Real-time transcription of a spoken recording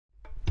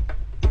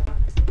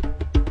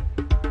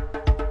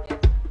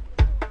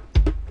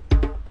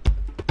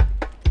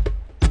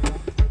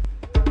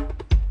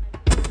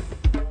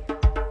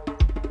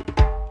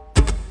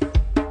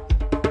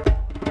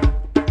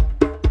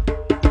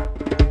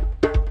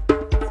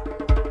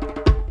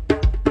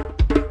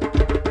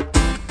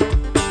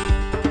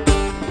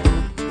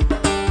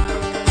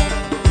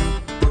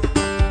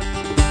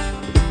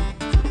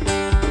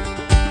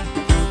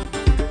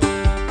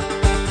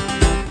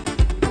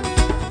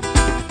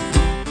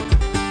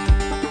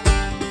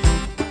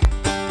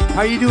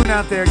How you doing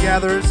out there,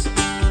 gatherers?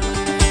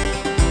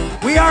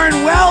 We are in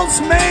Wells,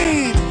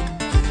 Maine,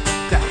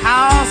 the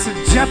house of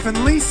Jeff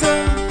and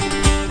Lisa,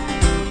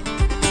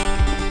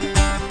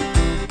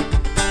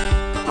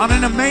 on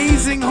an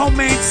amazing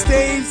homemade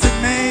stage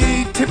that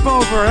may tip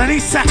over any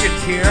second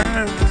here.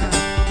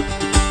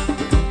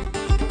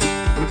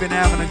 We've been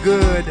having a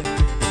good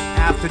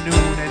afternoon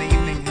and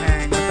evening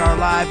hang with our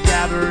live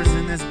gatherers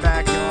in this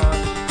backyard,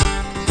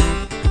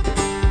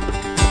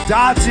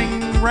 dodging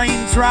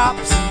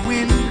raindrops and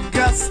wind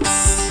gusts.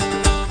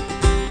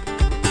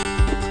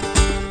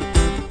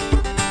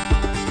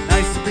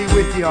 Nice to be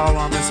with you all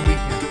on this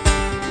weekend.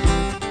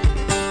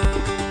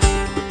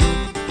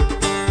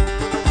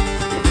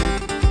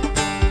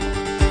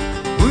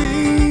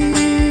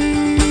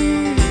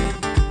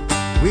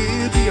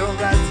 We'll be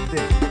alright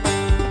today.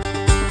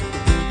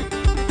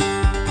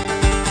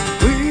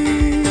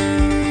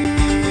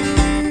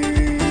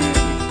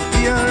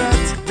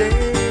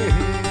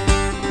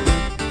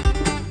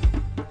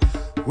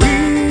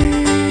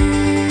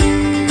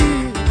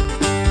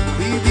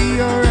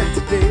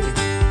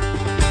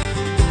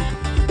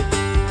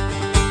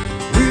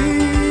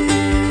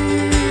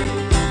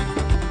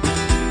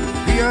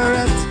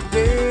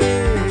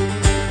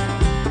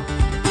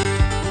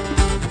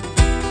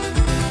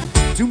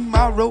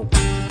 Tomorrow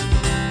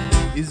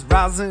is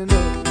rising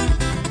up.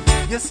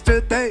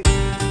 Yesterday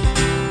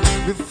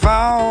we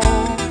found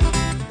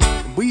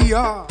we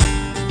are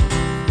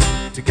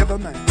together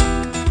now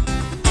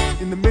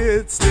in the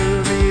midst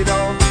of it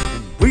all.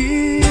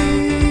 We'll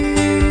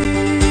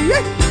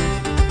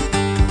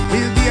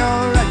be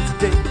alright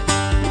today.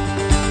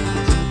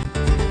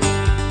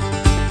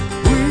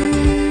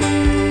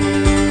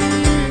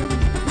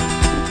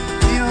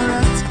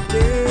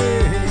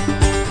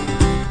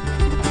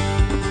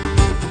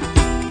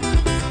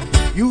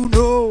 You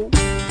know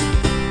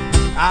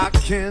I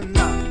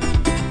cannot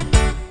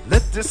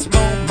let this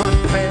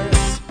moment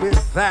pass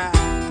without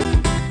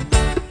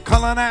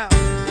calling out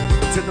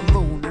to the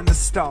moon and the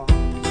stars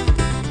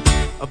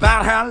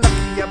about how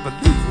lucky I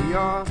believe we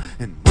are,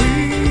 and we'll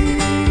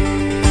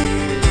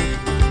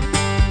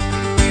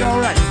be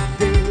alright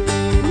today.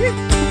 We'll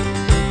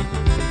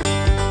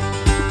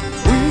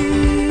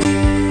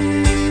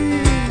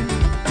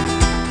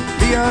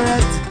be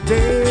alright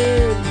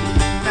today.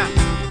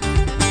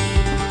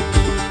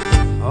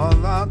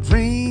 All our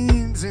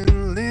dreams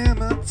and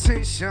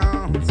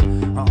limitations,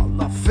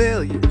 all our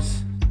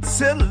failures,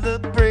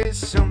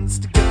 celebrations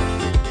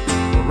together.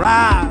 We'll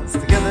rise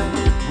together,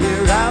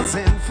 we'll rise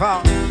and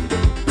fall.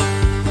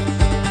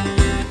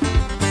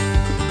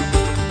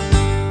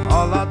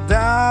 All our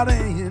doubt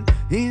and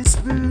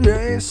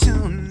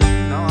inspiration,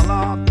 all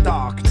our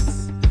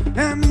darkness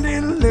and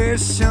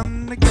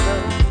elation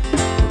together.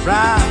 We'll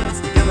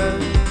rise together,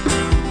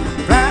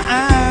 rise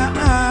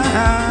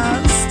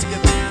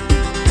together.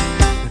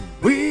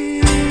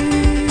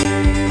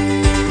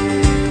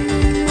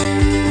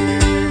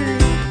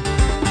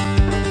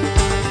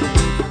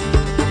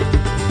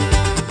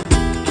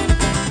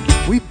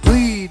 We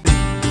bleed,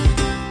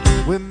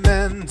 we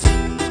mend,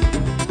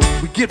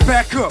 we get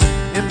back up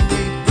and we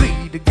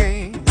bleed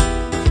again.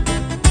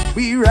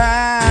 We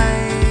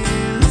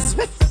rise,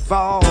 we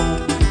fall,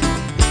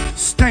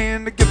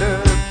 stand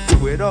together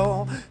through it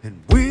all,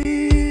 and we'll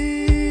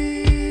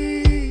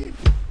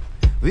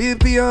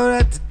be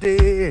alright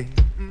today.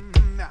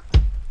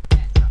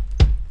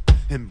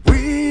 And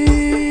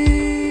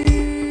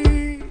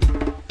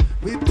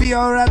we'll be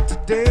alright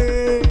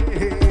today.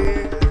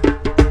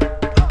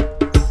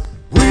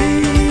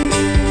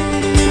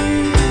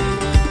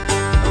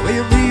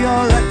 We'll be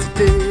alright today.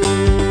 We'll be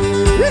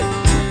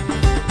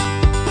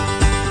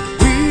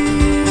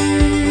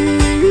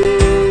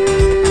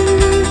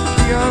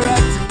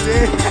alright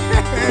today.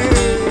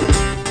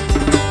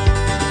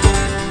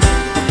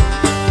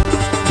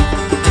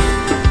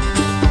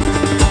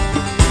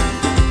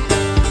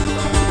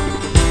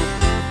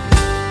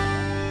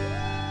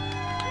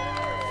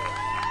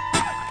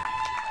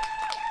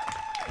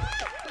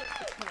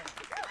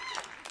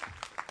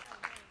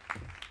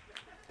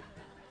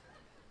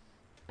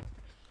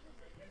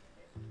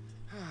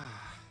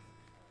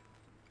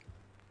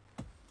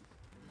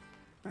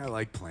 I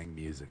like playing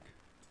music.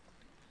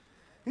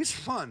 It's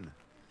fun.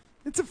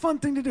 It's a fun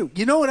thing to do.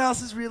 You know what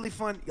else is really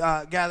fun?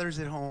 Gathers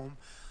at home.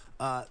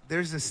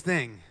 There's this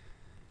thing.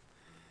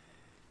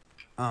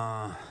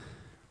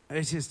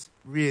 It's just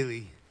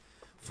really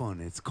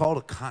fun. It's called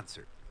a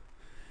concert.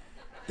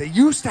 They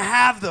used to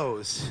have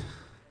those.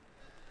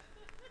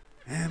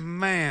 And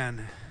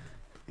man,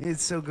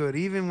 it's so good.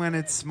 Even when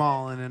it's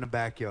small and in a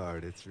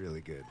backyard, it's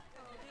really good.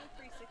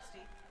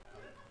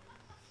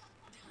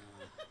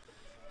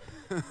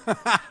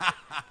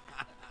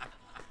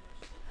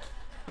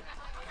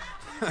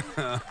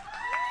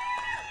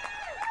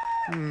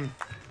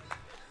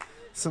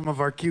 Some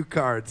of our cue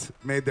cards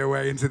made their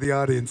way into the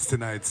audience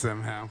tonight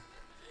somehow.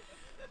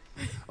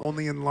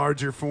 Only in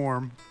larger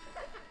form.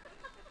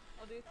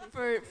 I'll do 360.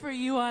 For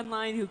you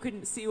online who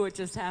couldn't see what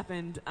just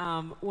happened,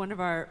 one of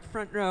our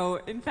front row,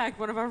 in fact,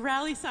 one of our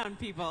rally sound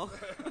people,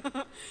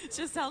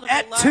 just held up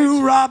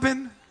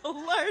a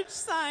large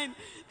sign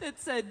that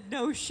said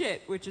 "No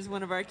shit," which is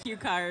one of our cue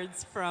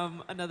cards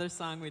from another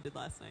song we did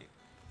last night.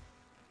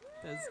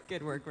 That was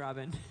good work,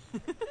 Robin.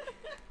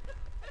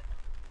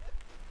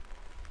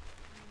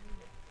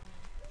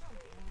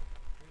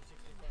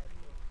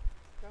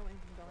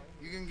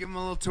 You can give him a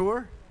little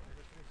tour?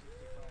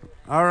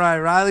 All right,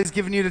 Riley's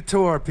giving you the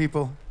tour,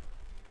 people.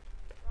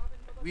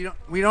 We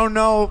don't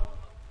know.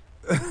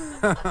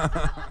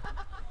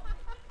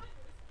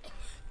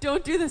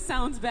 Don't do the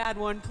sounds bad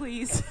one,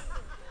 please.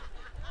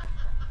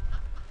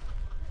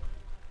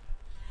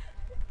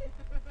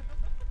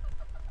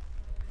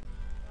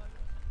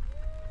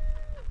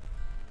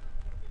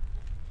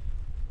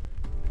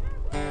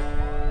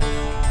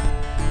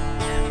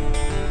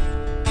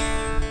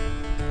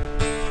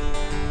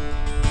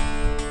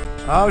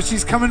 Oh,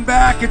 she's coming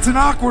back. It's an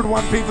awkward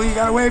one, people. You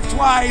gotta wave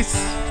twice.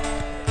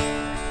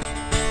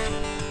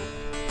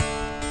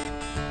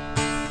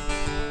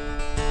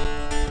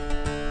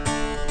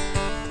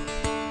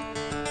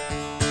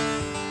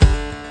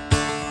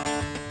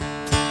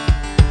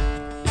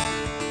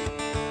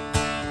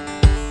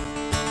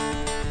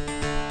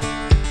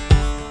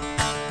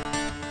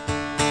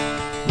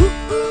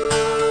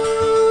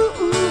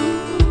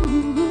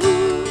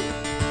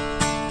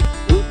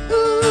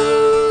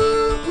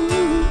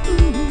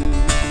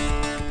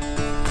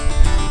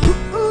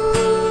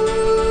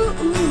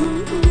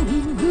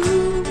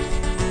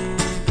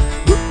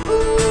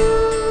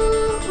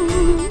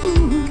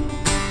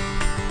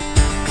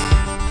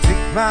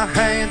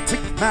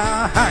 Take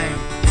my hand.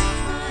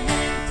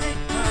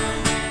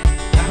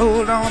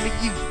 Hold on to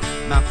you,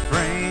 my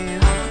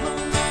friend.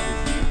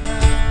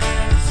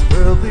 This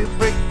world will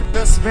break the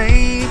best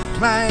made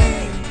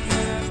plan.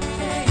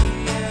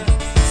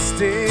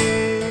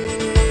 Stay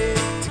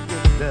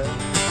together.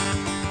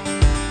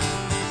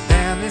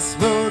 Down this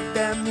road,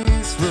 down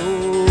this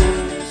road.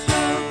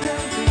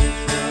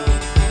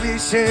 We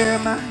share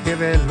my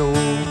heavy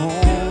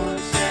load.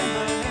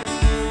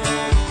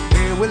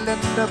 Where we'll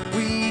end up,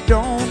 we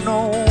don't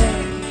know.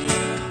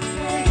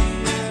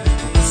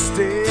 We'll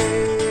stay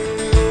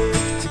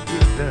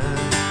together.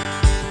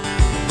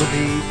 We'll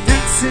be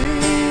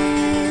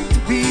dancing to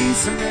be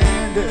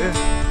surrendered.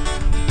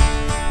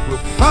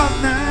 We'll fall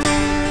now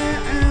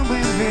and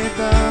when we're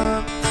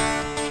done.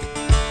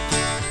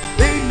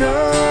 They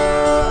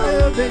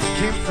know they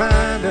can't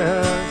find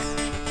us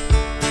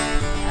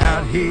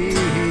out here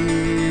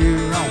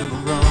on the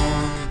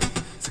run.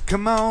 So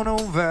come on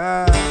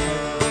over.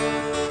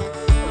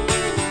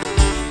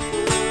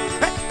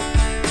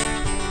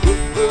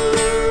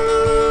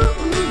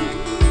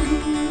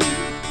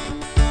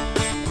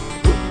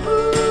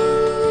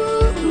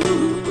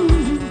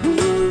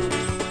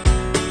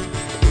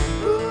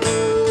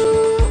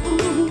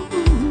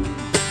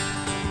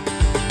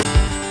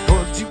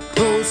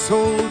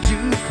 Hold you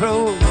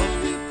close.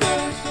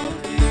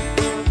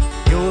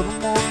 You're the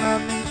one I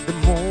need the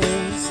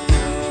most.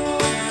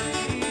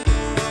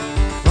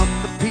 From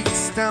the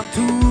peaks down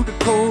to the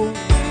coast,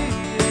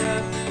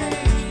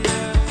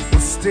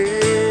 we'll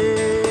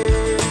stay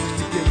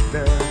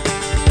together.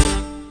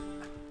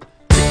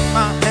 Take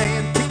my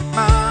hand, take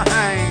my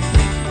hand.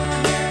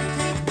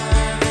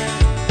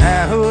 I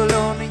hold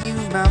on to you,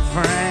 my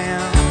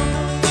friend.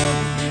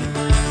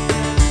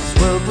 This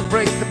world will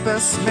break the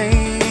best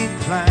made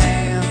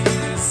plan.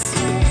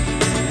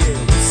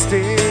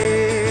 Stay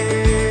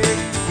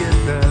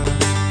together.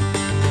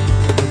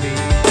 We'll be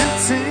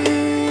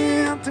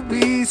dancing till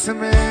we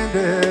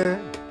surrender.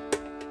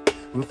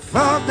 We'll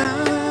fall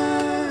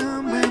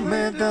down when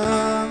we're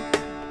done.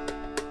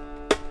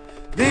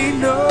 They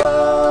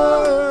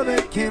know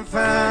they can't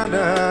find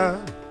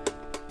us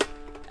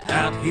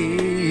out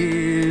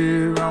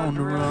here on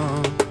the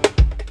run.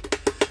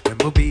 And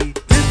we'll be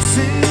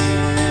dancing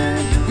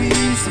till we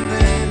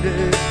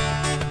surrender.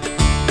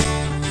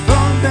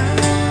 Fall down.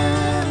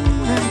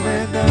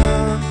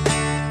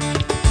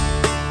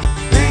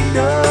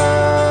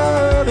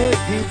 Know they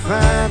can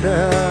find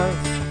us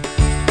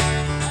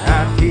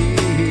out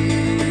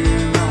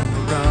here on the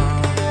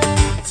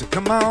run. So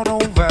come on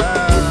over.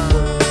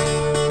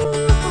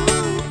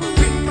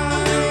 Take my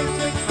hand,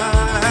 take my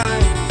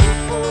hand.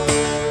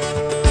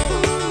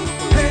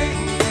 Hey,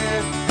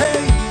 yeah,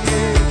 hey,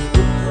 yeah.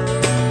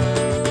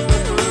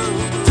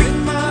 Take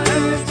my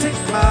hand,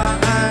 take my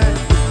hand.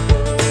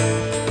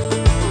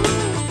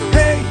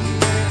 Hey,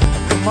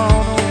 yeah, come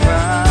on over.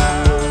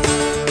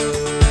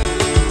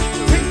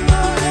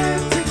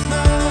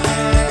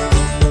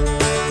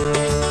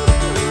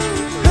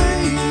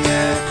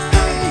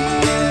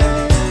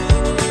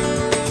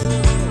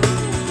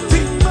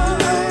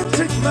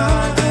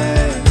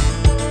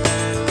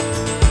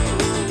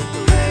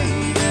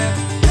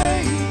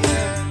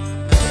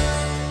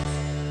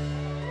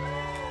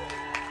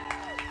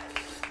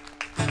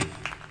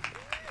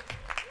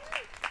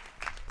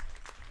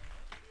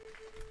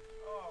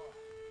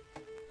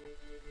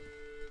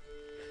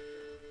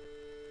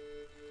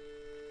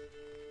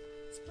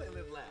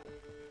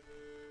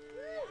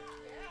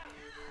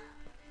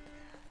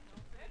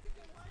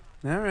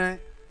 All right.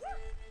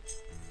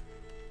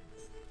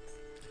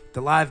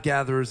 The live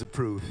gatherers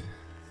approve.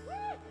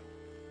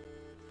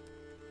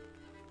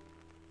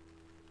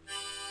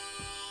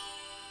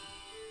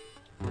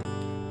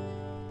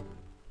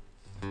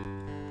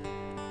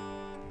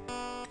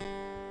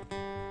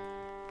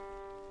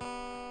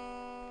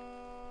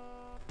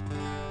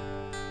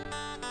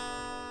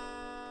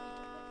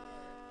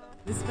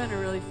 This has been a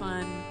really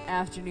fun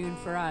afternoon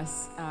for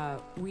us.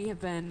 We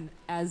have been,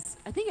 as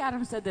I think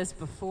Adam said this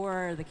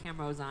before the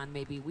camera was on,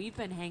 maybe, we've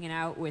been hanging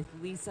out with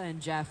Lisa and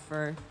Jeff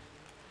for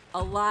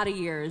a lot of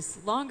years.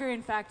 Longer,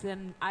 in fact,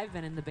 than I've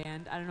been in the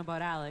band. I don't know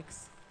about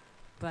Alex.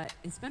 But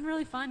it's been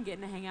really fun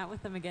getting to hang out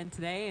with them again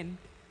today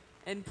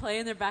and play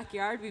in their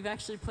backyard. We've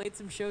actually played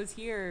some shows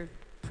here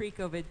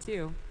pre-COVID,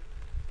 too.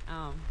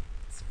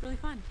 It's really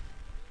fun.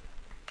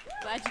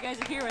 Glad you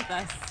guys are here with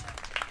us.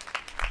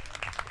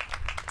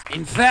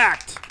 In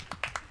fact,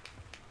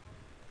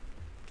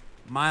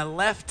 my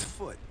left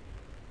foot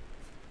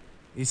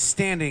is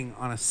standing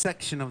on a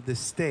section of this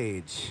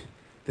stage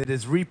that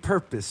is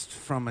repurposed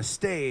from a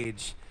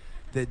stage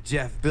that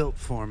Jeff built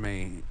for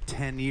me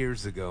 10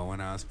 years ago when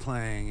I was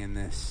playing in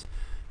this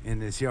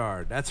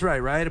yard. That's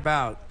right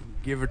about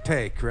give or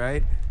take,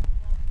 right?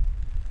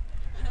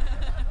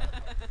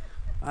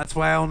 That's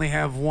why I only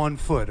have one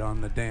foot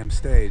on the damn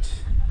stage.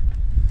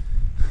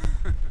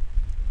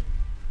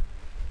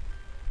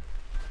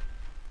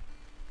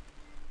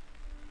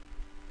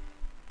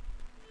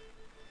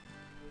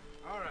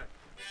 All right.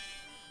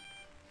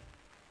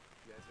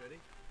 You guys ready?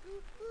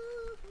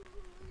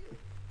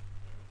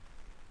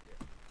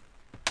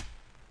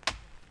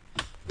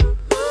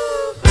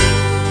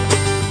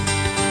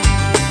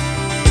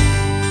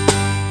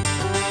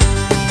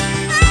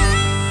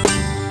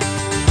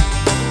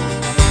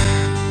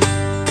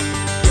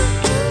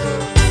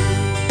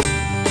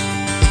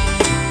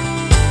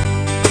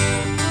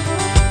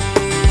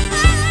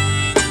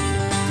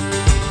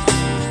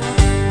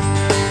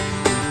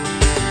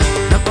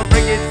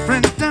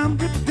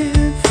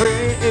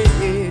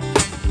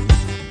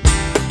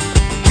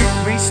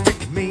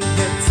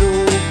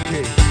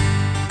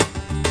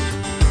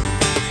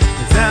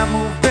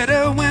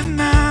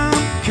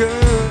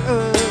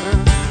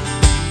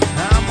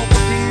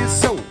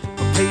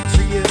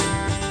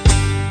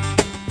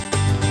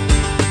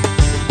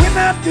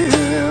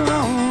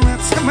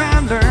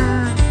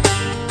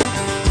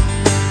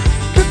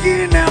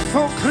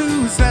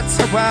 That's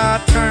how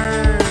I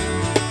turn.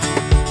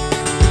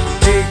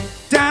 Dig,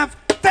 dive,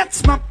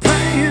 that's my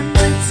plan.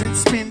 Rinse and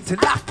spin till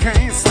I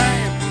can't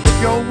stand.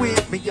 If you're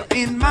with me, you're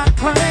in my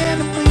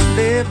clan, and we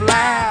live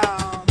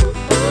loud.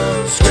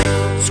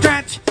 Scratch,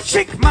 scratch,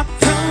 shake my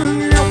tongue.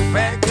 You're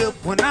back up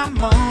when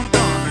I'm on.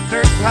 The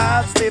dirt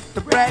clouds lift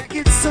the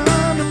ragged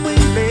sun, and we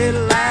live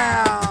loud.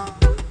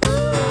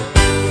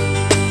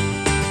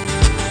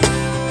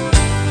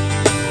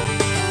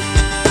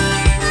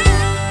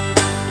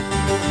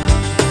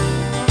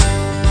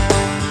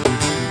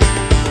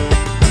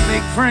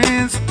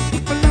 Friends,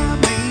 people like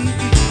me.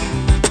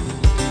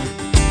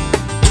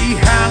 We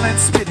howl and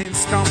spit and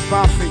stomp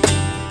our feet.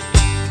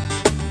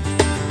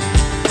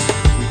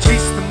 We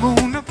chase the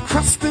moon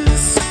across the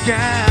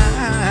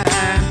sky.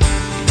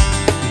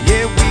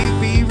 Yeah, we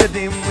be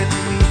ready when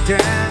we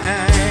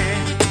die.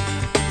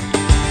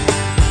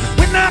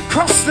 When I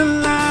cross the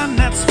line,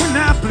 that's when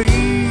I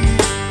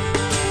bleed.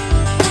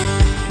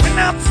 When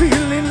I'm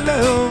feeling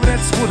love,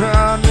 that's what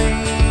I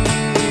need.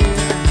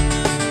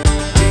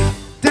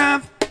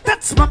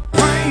 That's my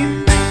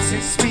brain, makes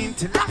it spin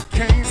till I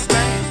can't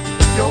stand.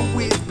 You're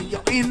with me,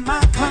 you're in my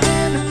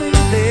clan, and we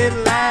live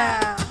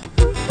loud.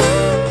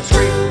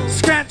 Scrape,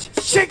 scratch,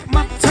 shake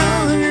my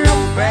tongue. You're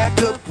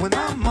back up when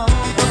I'm on.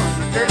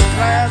 The dirt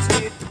clouds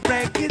hit the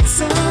ragged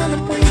sun,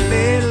 and we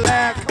live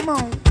loud. Come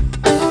on.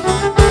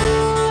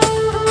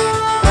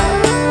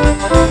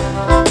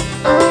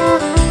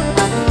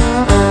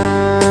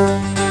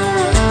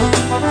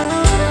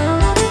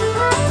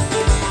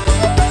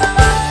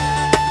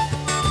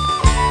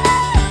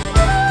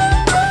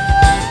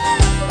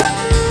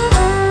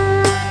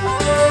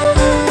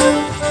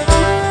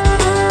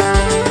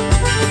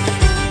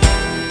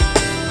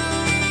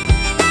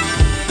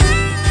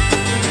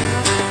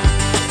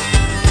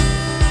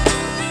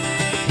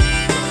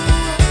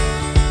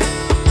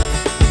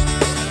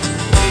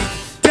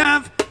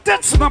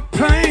 That's my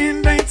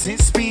plan, dancing,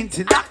 spin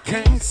till I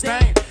can't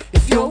stand.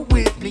 If you're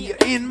with me, you're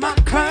in my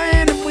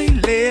clan, and we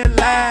live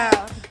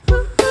loud.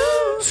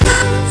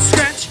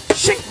 Scratch,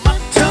 shake my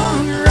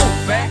tongue,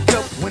 roll back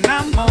up when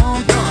I'm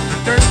on.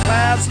 The dirt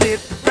clouds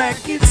lift the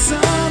ragged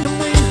sun, and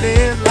we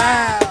live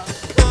loud.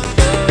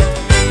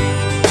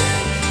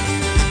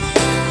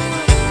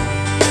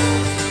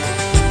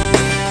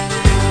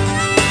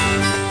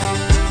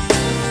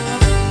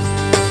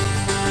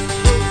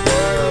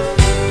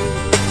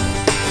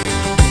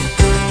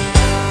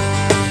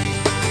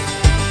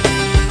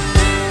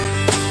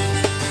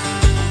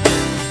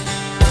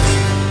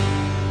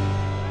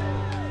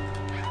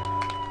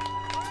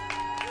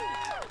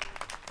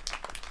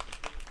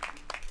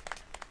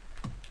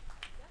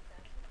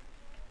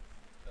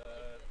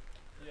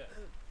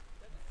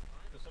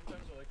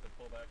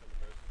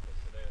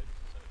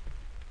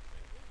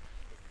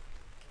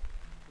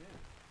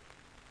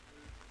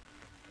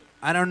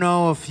 I don't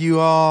know if you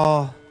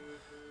all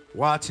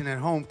watching at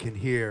home can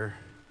hear,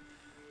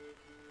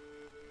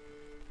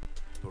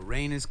 but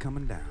rain is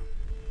coming down.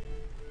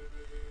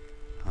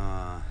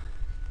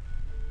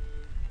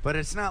 But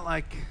it's not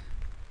like,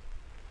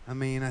 I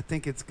mean, I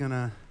think it's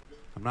gonna,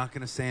 I'm not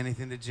gonna say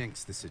anything to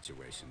jinx the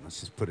situation. Let's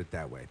just put it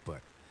that way.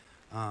 But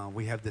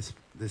we have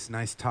this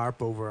nice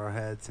tarp over our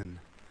heads, and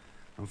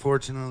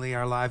unfortunately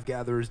our live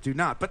gatherers do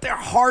not. But they're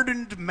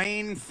hardened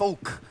Maine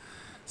folk.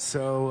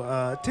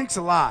 So it takes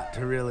a lot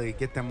to really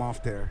get them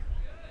off there.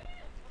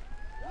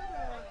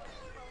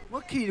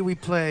 What key do we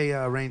play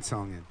Rain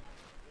Song in?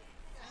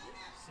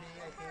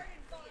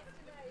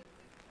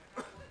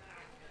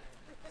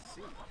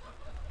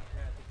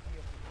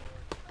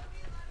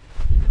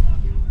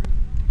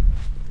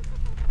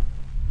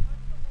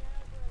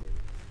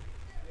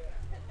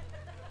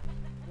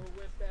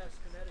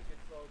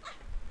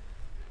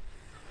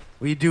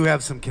 We do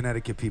have some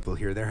Connecticut people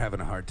here. They're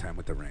having a hard time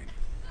with the rain.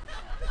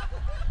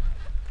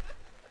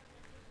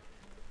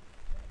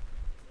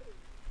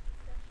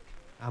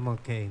 I'm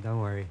okay,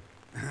 don't worry.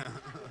 Did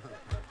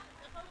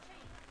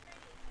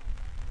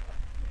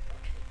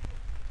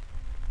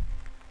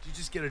you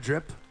just get a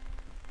drip?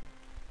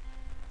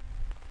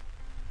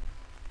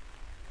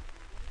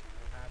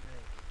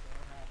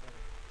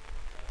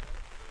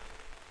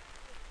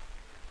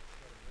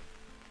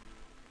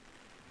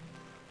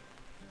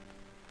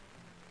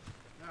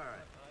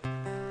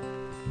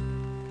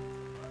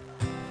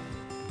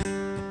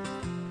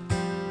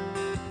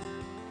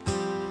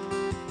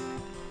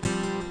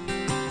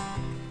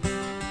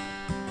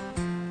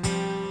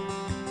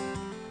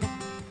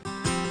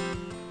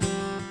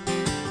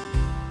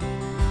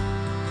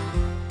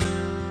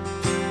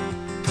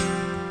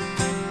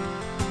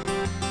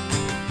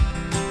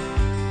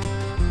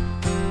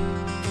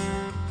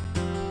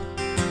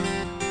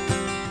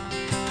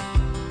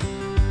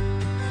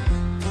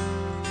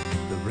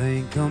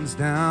 Rain comes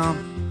down,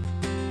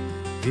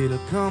 it'll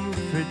come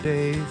for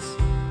days.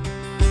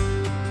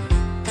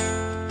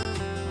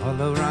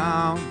 All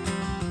around,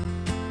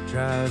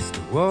 tries to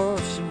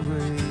wash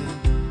away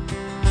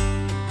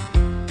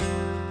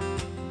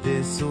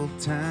this old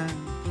time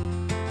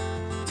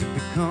to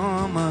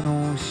become an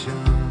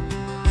ocean.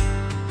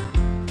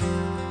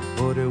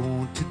 But it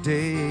won't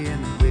today,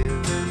 and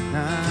will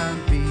not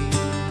be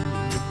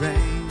the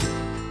rain.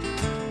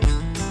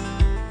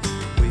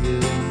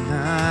 Will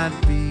not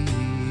be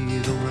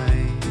the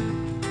rain.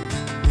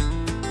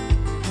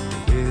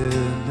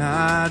 Will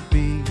not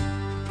be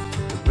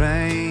the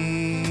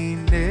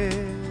rain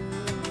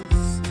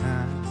this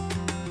time.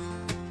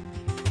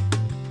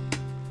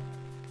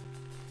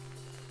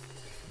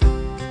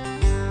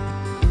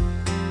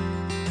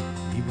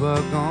 You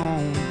were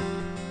gone,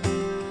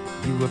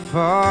 you were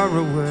far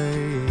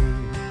away.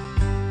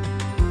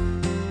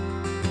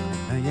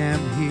 I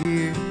am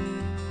here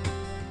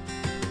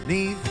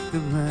beneath the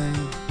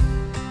rain.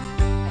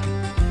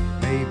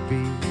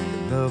 Maybe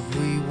the love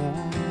we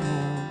want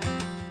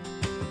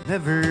will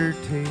never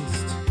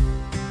taste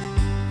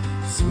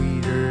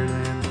sweeter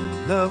than the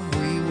love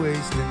we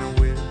waste, and it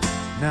will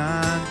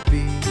not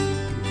be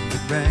the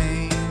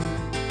rain.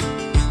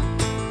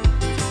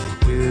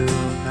 Will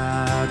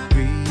not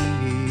be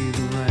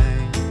the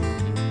rain.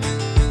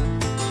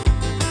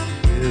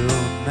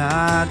 Will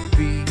not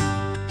be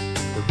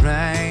the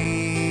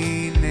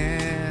rain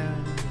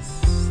this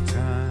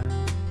time.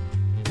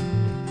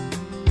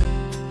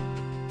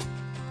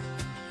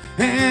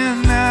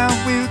 And I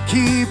will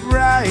keep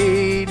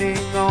riding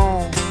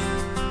on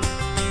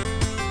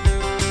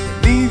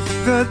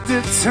beneath the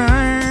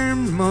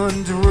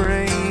determined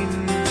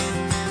rain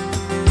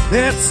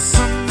that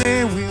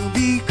someday will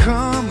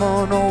become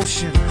an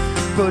ocean,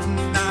 but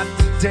not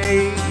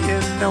today,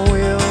 and I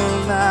will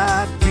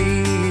not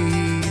be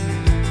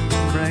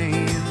the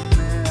rain.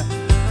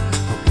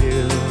 I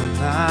will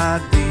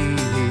not be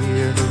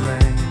the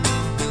rain.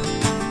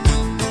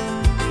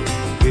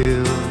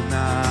 Will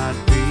not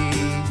be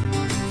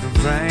the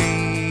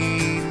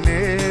rain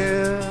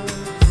this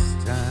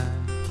time.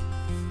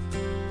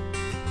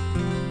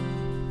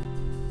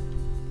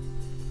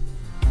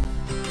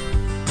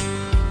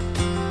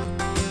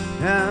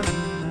 Na,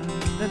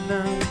 na, na,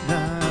 na, na.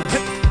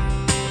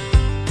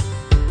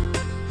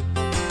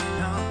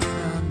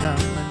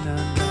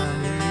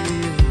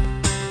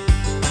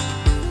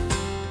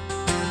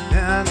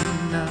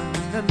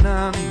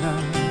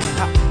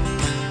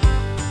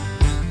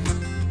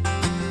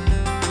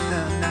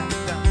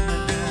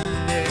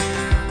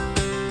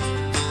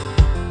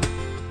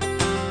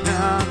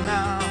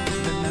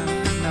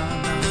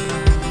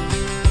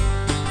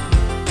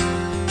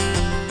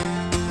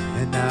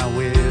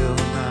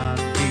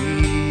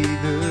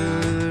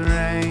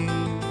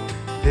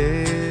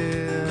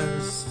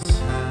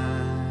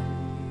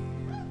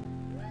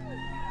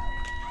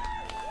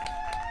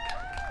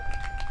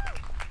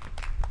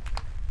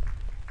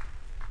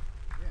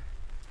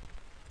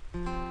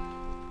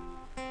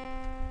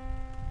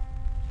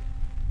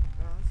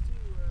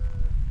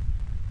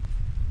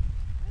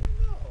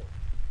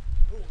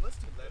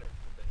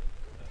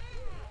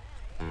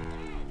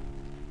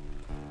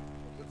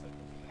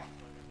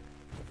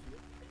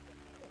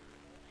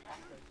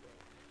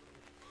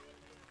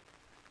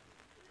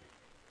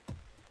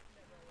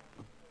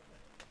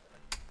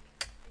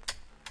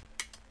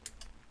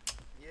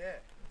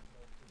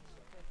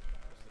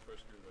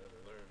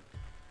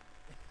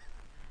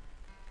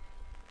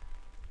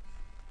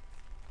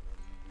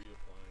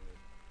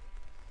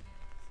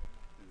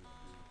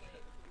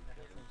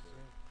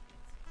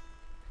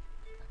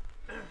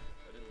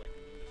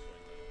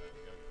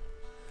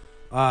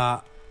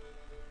 I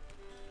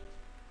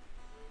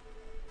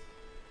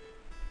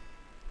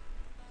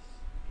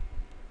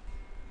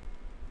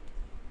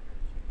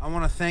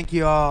want to thank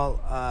you all,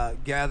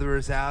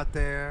 gatherers out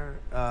there.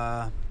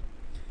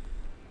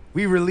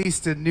 We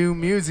released a new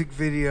music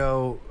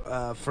video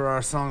for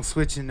our song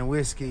 "Switching to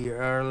Whiskey"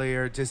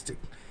 earlier, just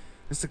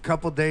a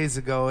couple days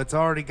ago. It's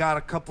already got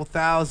a couple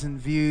thousand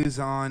views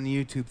on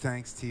YouTube,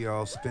 thanks to you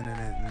all spinning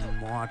it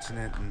and watching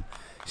it and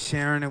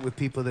sharing it with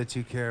people that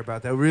you care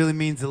about. That really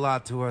means a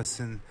lot to us,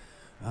 and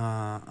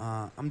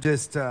I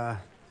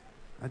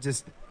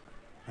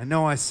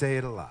know I say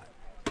it a lot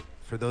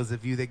for those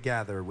of you that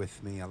gather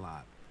with me a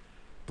lot,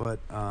 but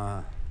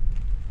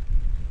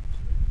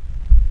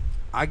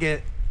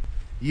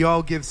you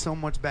all give so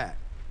much back.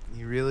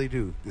 You really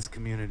do. This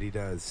community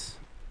does.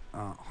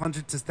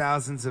 Hundreds of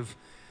thousands of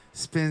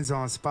spins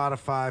on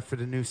Spotify for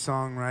the new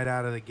song right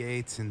out of the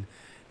gates, and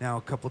now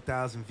a couple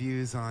thousand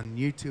views on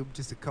YouTube,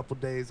 just a couple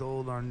days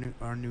old, our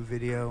new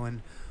video,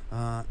 and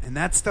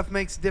that stuff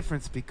makes a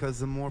difference, because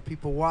the more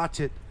people watch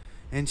it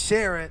and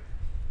share it,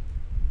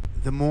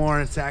 the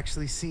more it's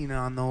actually seen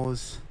on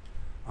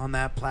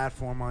that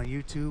platform on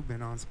YouTube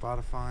and on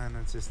Spotify, and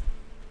it's just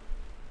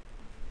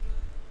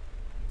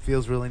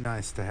feels really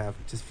nice to have.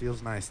 It just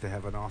feels nice to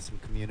have an awesome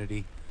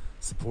community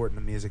supporting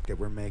the music that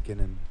we're making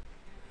and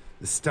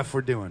the stuff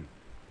we're doing.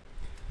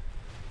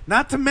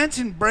 Not to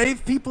mention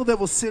brave people that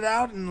will sit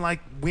out in like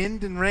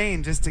wind and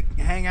rain just to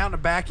hang out in the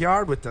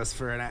backyard with us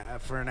for an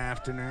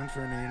afternoon, for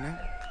an evening.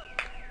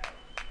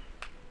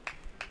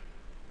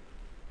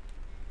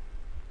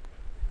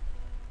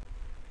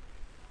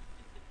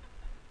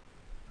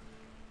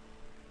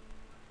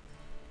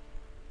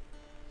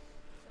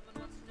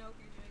 Someone wants to know if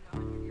you're doing a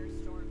 100-year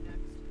storm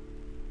next.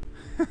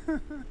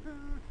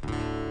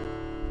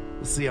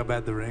 We'll see how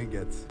bad the rain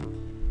gets.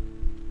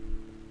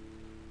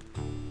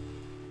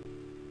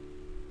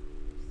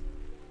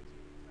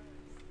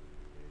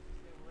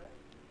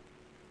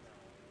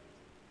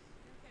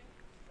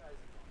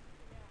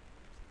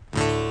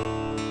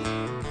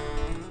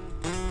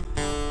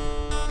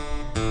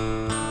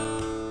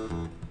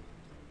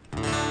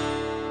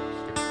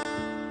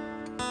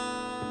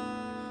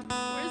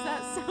 Where's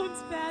that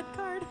sounds bad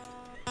card?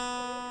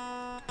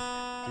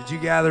 Did you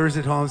gatherers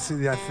at home see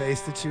that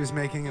face that she was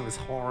making? It was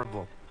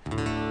horrible.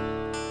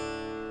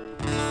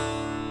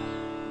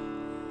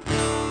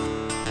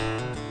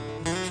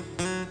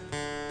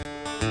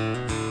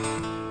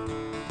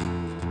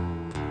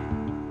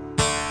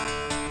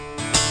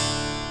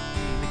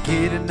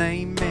 Get an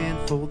amen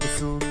for the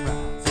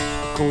sunrise,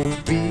 a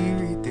cold beer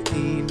at the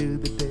end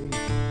of the day,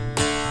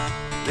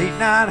 late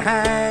night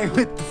hang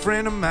with a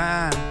friend of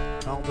mine,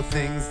 all the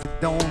things that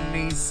don't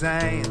need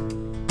saying.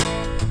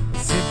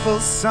 Simple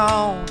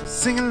song,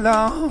 sing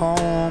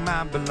along,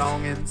 my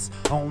belongings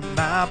on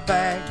my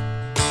back.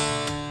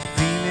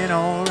 Feeling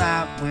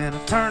alright when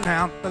I turn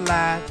out the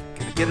light.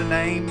 Can I get an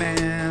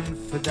amen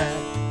for that?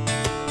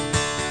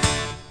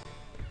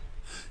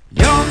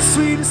 You're the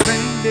sweetest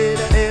thing that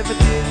I ever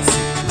did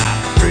see.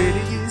 Like the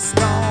prettiest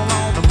doll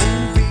on the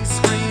movie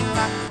screen,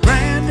 like a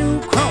brand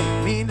new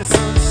chrome in the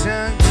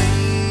sunshine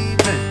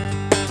gleaming.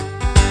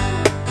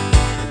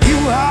 You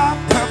are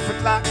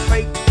perfect like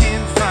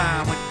bacon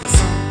fry with the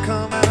sun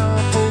coming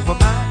up over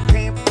my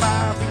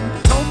campfire.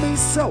 You told me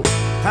so,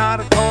 I'd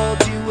have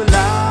called you a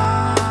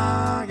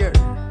liar.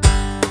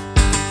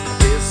 I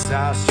guess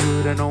I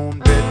should have known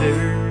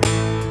better.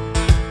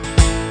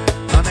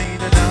 I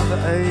need another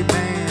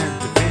amen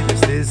to finish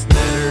this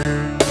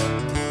letter.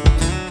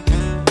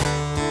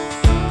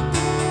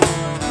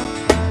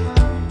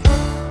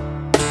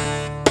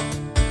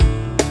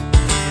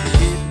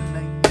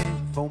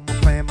 For my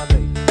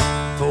family,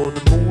 for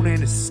the moon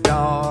and the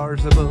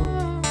stars above,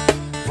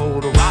 for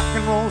the rock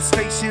and roll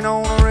station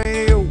on the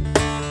radio,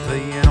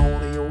 playing all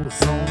the old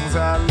songs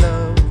I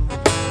love.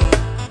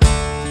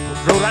 The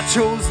road I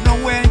chose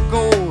nowhere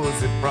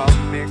goes, it brought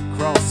me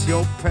across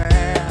your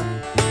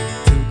path.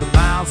 To the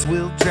miles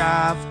we'll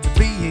drive to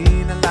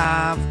being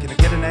alive. Can I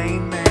get an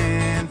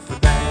amen for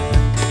that?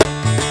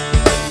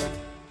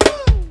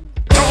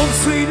 You're the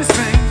sweetest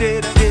thing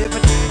that I ever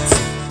did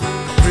see, the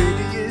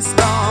prettiest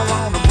doll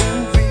on the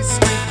movie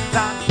screen,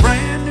 like a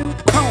brand new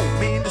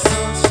comb in the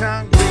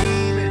sunshine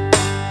gleaming.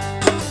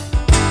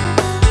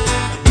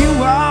 You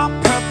are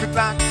perfect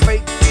like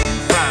bacon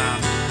fry,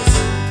 the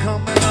sun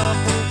coming up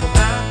over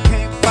my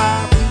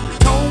campfire. You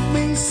told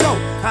me so,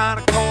 I'd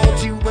have called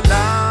you a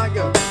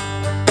liar.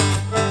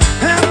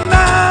 And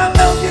I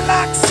love you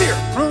like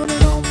syrup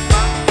running on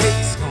my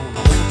case.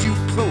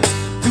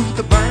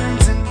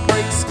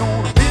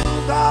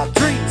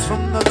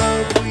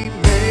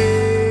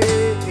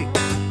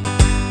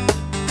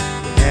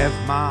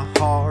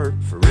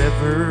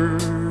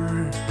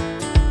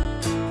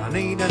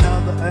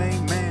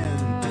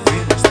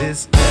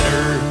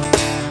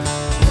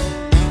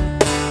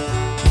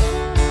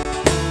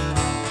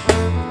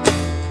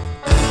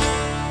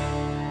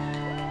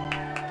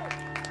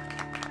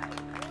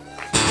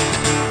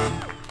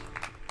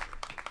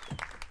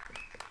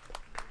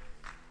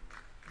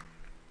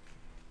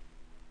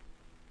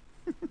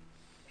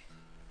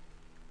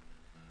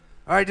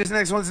 All right, this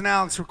next one's an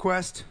Alex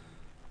request.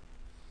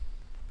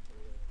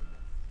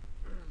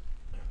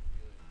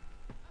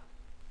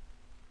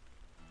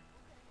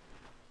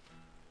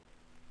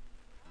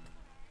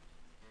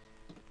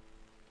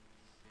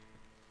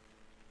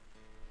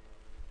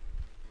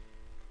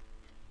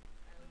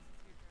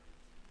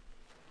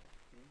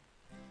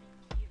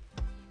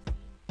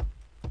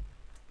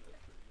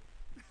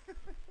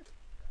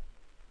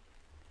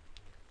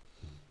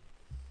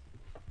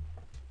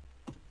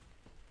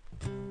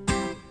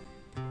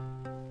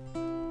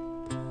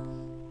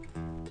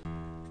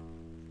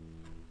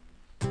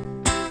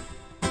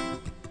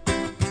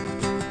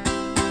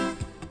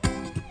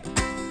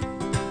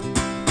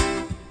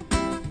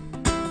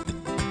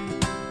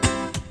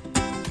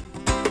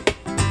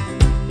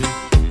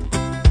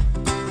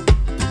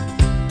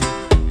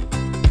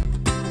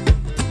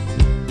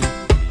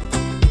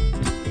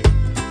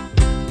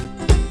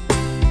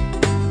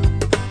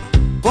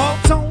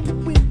 Walked on the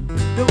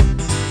window,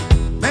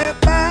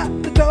 met by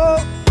the door.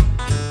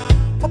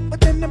 What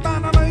but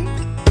anybody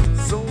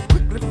so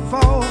quickly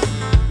fall?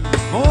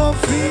 Oh,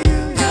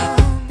 feel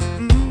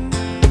young.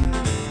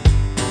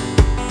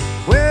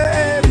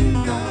 Where you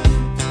gone?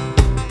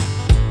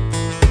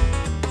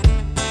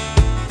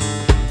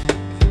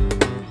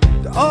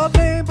 The old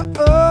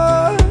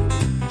neighborhood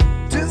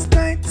just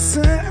ain't the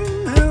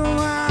same.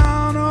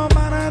 Around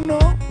nobody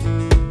know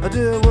I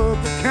do what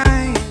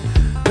became.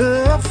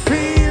 I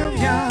feel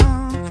young.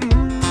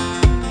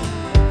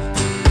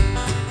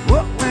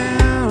 What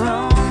went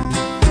wrong?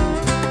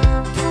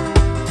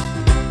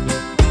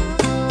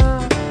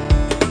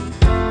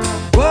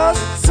 Was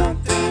it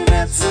something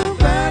that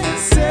somebody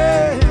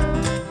said?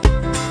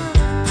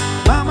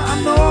 Mama, I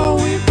know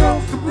we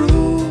broke the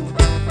rule.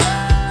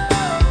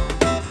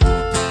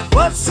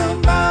 Was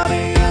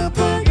somebody up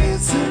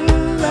against the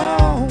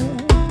law?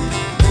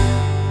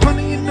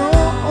 Honey, you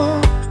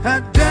know I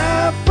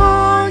died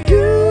for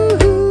you.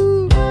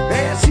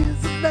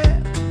 Ashes of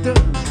laughter,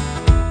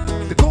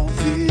 the cold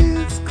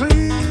feels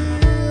clear.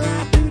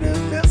 I do the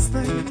best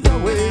things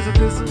always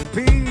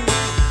disappear.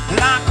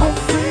 Like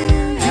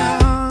Ophelia,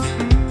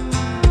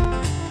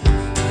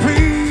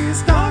 please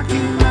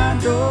knocking my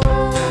door.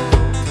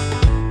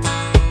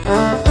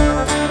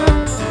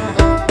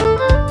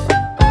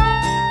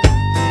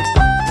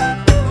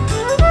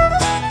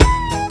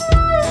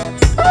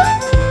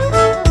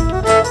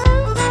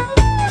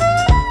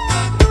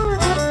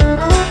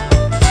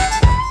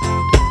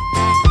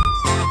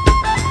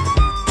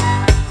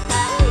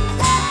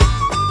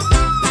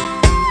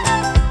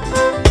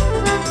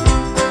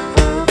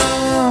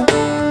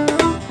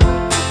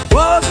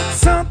 Was it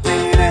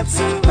something that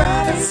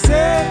somebody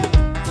said?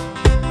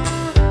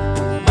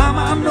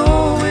 Mama, I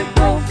know it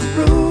broke the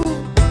rule.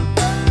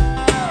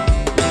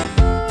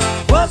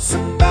 Was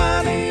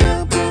somebody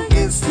up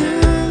against the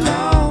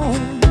law?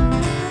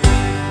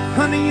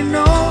 Honey, you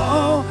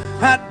know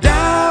I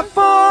died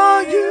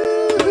for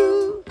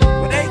you.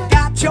 But they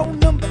got your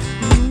number,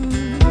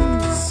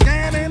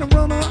 scanning a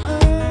runner,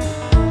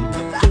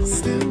 but I'm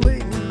still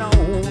waiting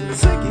on the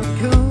second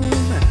come.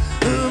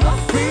 I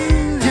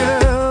feel you.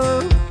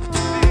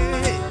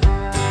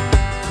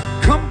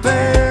 Come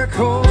back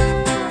home.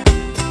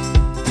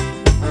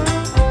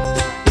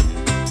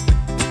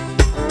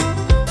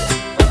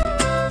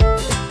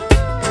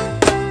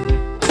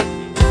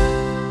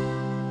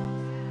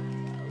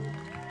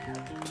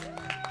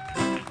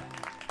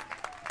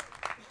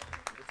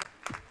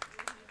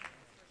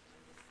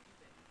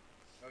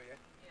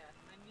 Yeah,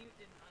 my mute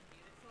didn't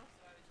unmute itself,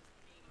 so I was just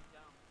being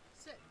dumb.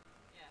 Sick.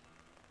 Yeah.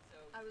 So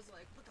I was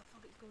like, what the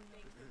fuck is going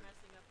thanks on? for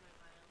messing up my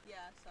violin.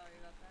 Yeah, sorry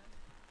about that.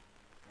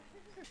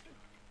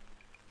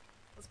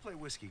 Let's play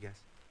whiskey,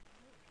 guys.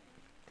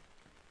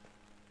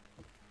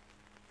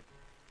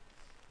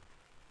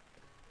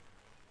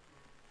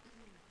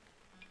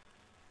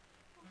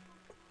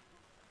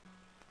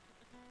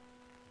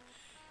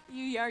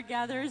 You yard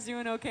gatherers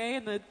doing okay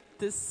in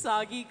the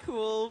soggy,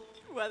 cool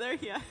weather?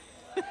 Yeah.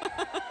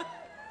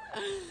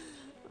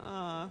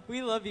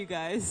 We love you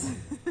guys.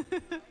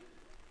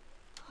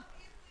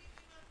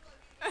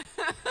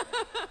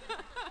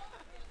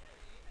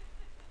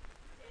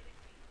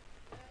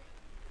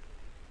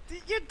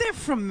 They're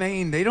from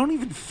Maine. They don't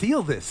even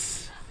feel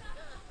this.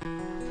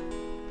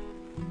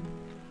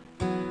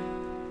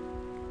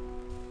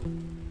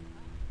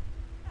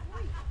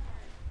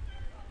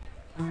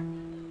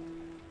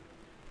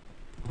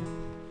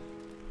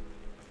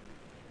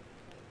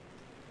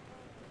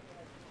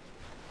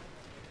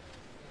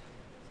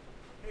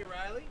 Hey,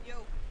 Riley.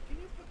 Yo. Can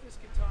you put this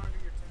guitar under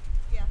your tent?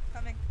 Yeah,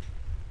 coming.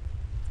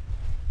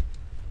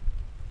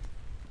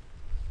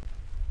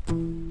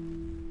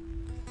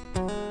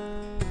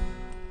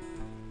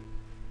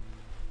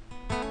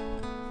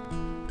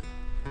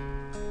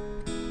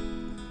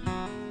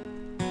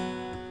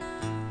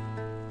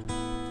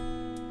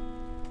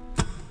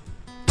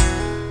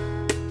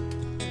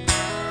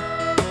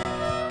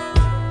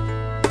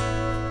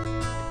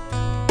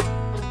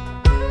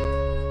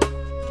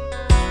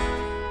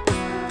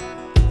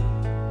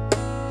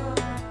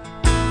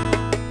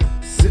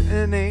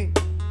 Sitting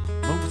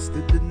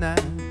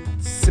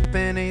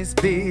always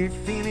be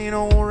feeling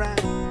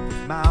alright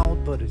with my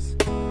old buddies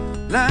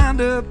lined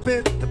up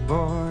at the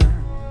bar.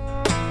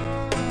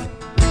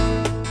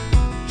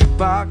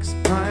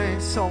 Jukebox playing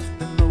soft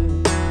and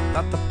low,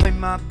 about to play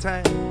my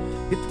time,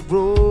 hit the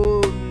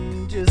road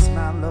and just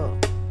my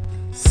luck.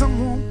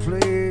 Someone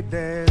played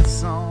that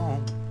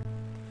song.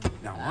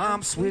 Now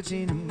I'm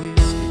switching to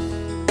whiskey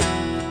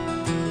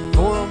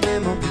for a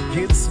memory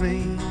gets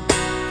me.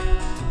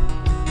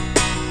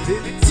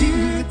 Let it to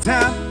the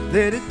top,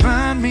 let it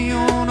find me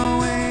on the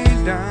way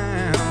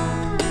down.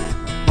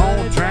 I'm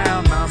gonna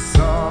drown my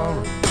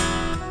sorrow,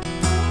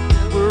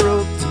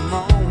 we're up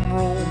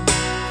tomorrow.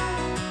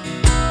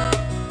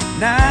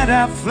 Night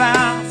I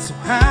fly so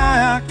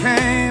high I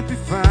can't be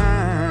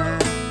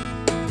found.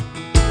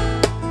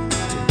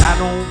 I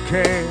don't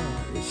care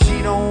if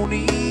she don't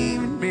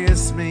even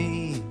miss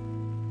me.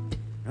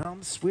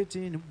 I'm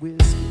switching to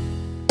whiskey.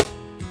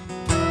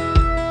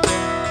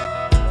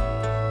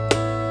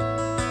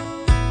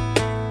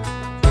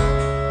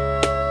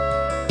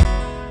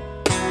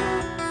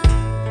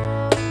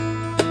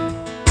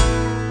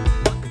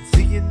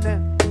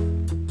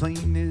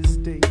 Plain as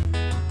day,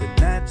 the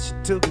night she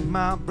took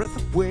my breath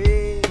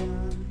away,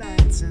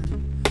 dancing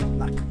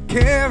like a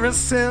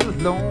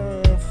carousel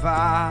on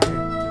fire.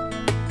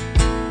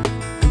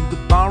 Through the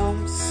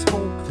barroom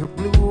smoke, her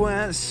blue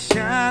eyes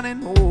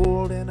shining,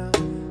 holding her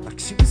like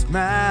she was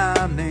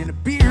mine. And the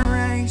beer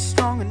ain't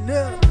strong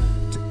enough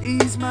to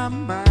ease my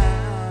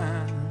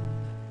mind.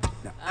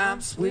 Now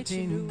I'm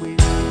switching to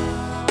whiskey.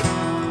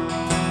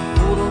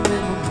 Hold on,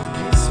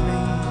 memory kiss me.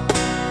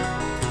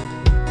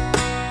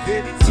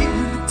 Let it to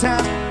the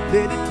top,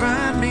 let it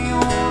find me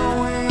all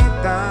the way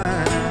down.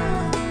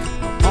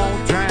 I'm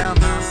gonna drown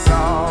my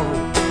sorrow,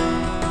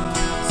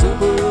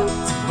 sober up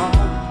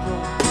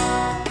tomorrow.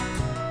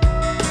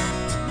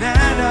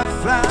 Tonight I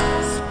fly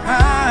so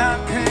high I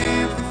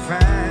can't be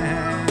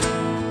found.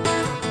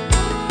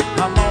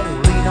 I'm gonna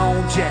lean on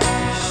Jack,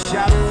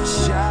 shot for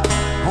shot,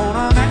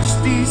 gonna match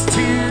these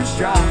tears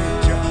drop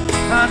for drop.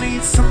 I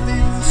need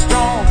something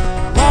strong,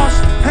 wash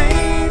the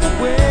pain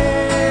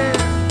away.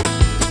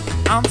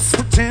 I'm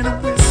switching to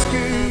whiskey.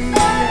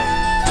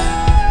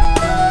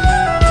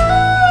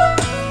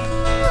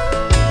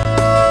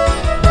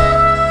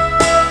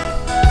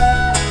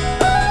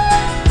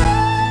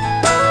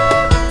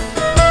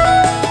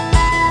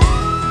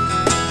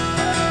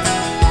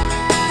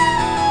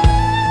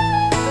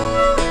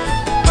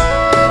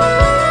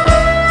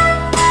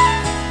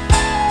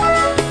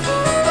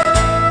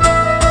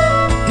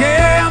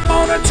 Yeah, I'm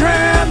gonna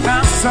drown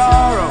my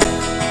sorrow,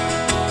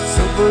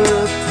 sober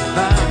up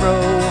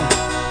tomorrow.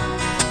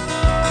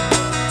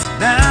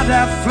 Now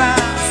that fly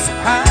so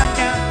high I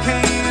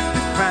can't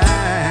be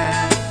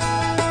found.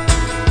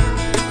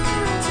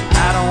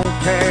 I don't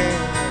care,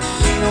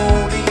 she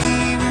don't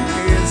even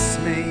miss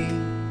me.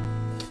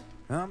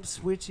 I'm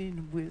switching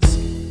to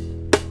whiskey.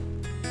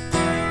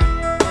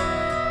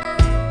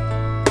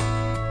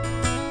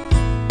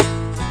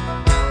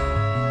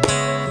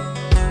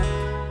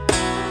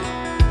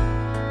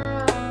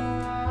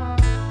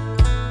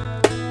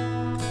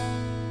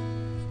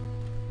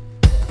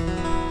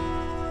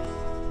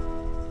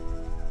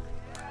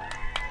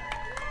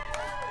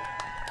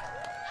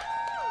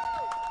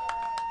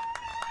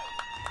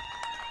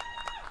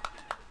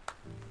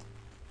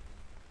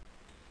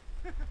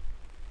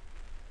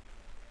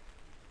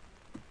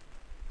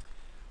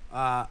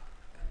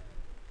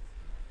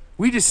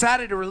 We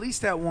decided to release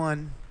that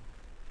one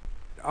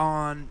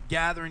on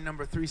Gathering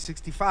number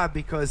 365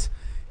 because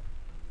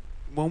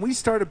when we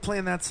started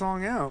playing that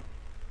song out,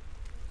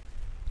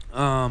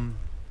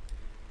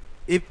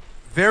 it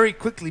very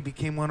quickly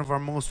became one of our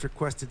most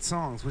requested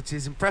songs, which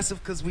is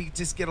impressive because we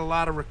just get a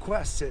lot of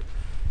requests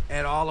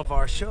at all of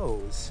our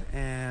shows.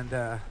 And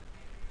yeah,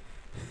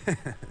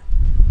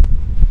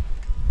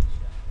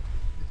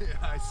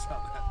 I saw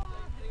that.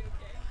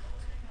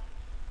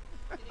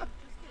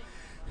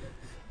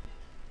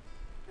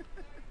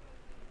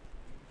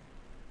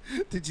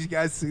 Did you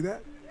guys see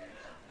that?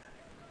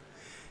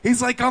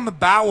 He's like on the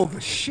bow of a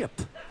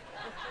ship.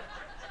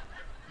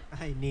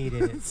 I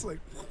needed it. It's like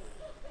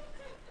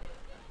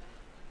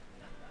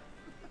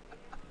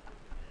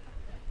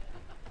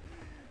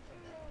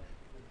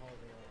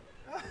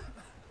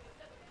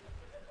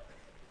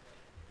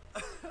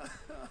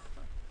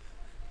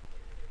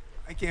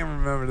I can't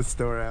remember the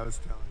story I was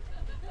telling.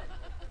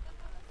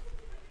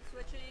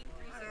 Switching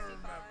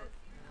 365.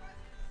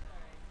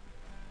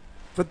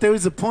 But there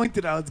was a point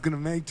that I was going to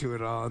make to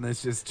it all, and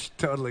it's just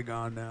totally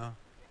gone now.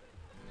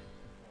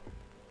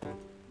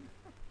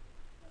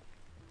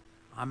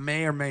 I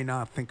may or may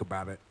not think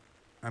about it.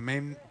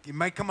 You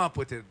might come up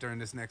with it during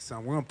this next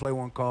song. We're going to play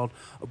one called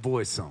A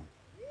Boy's Song.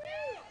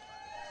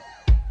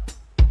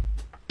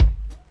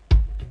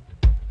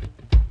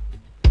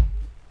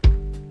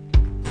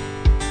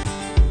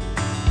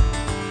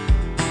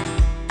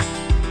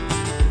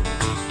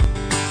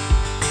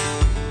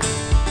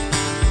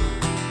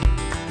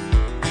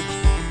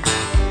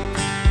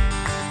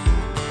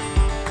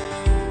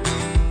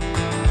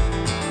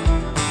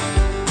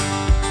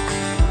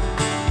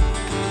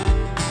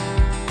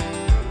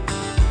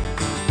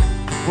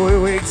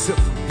 wakes up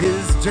from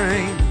his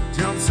dream,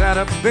 jumps out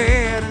of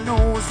bed and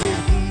knows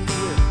that he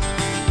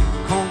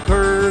will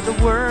conquer the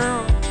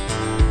world.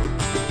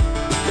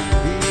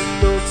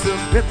 He looks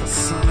up at the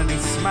sun and he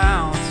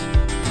smiles,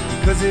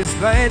 because his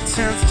light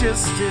shines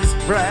just as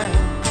bright.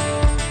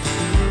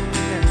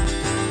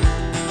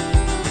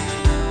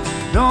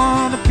 And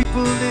all the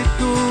people that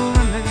go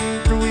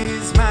running through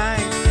his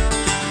mind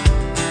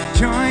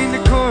join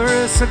the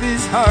chorus of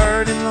his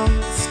heart and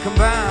lungs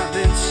combined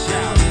and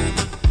shout,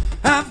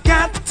 I've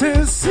got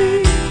to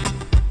see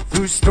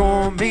through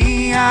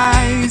stormy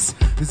eyes,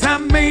 'cause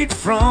I'm made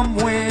from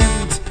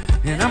wind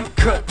and I'm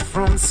cut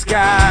from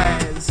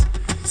skies.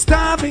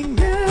 Starving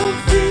and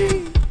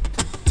free,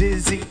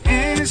 dizzy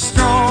and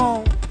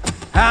strong,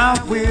 I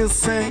will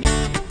sing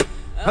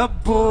a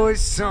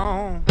boy's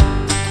song.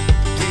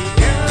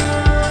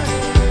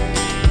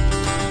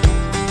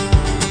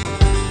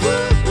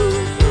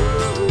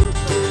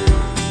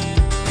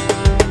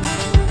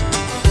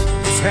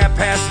 This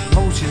haphazard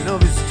motion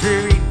of his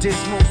dreary,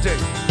 dismal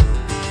day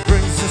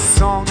brings a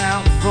song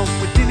out from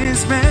within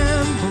his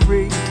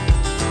memory.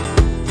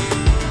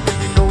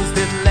 He knows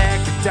that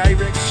lack of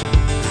direction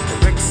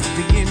directs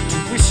the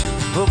intuition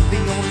of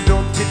the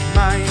undaunted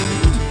mind.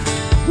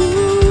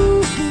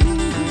 Ooh.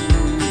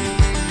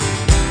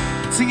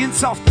 Singing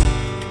softly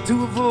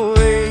to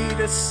avoid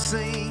a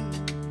scene,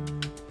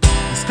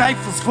 he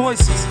stifles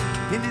voices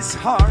in his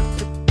heart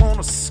that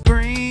wanna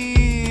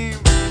scream.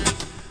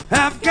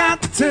 I've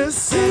got to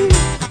see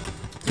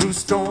through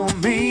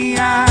stormy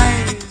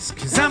eyes,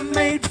 'cause I'm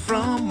made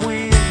from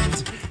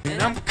wind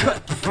and I'm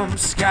cut from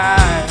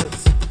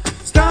skies.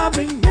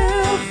 Starving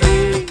and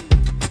free,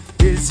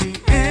 dizzy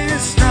and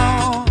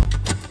strong,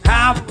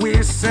 I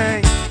will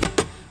sing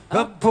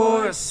a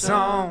boy's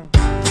song.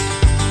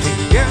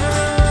 Yeah.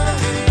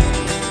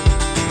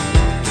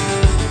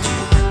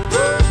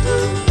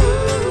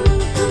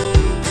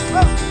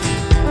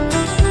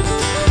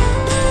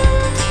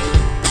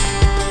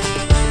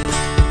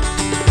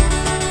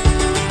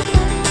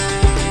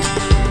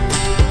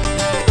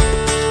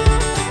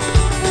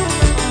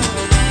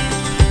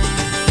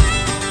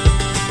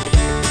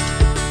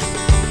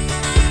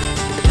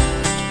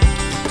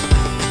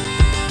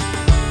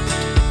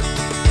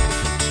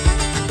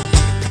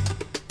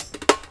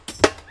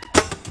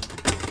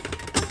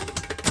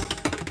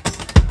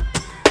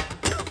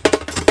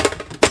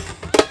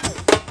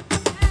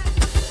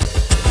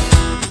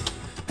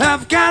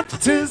 I've got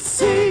to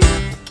see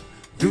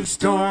through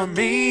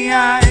stormy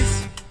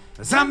eyes,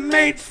 'cause I'm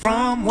made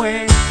from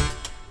wind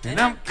and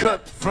I'm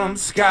cut from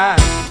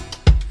skies.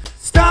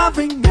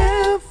 Starving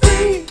and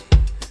free,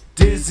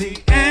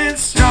 dizzy and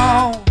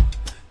strong,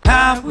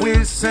 I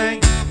will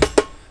sing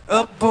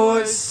a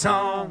boy's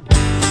song.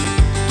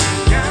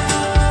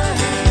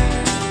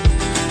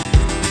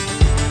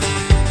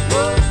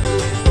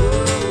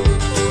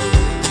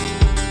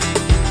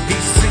 He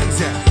sings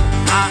out,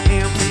 I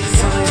am the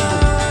sun and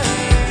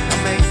moon, I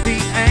make the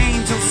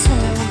angels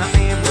swoon. I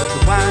am the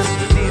wine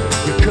within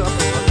your cup,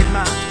 I give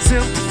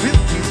myself to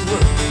fill you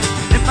up.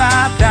 And if I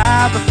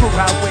die before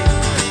I wake,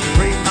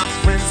 pray my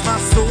friends, my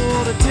soul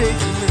to take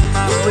you in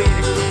my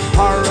waiting.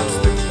 Heart runs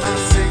through my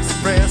six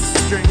breast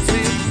strings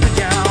with me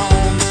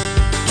down.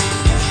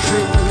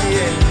 True,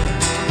 yeah.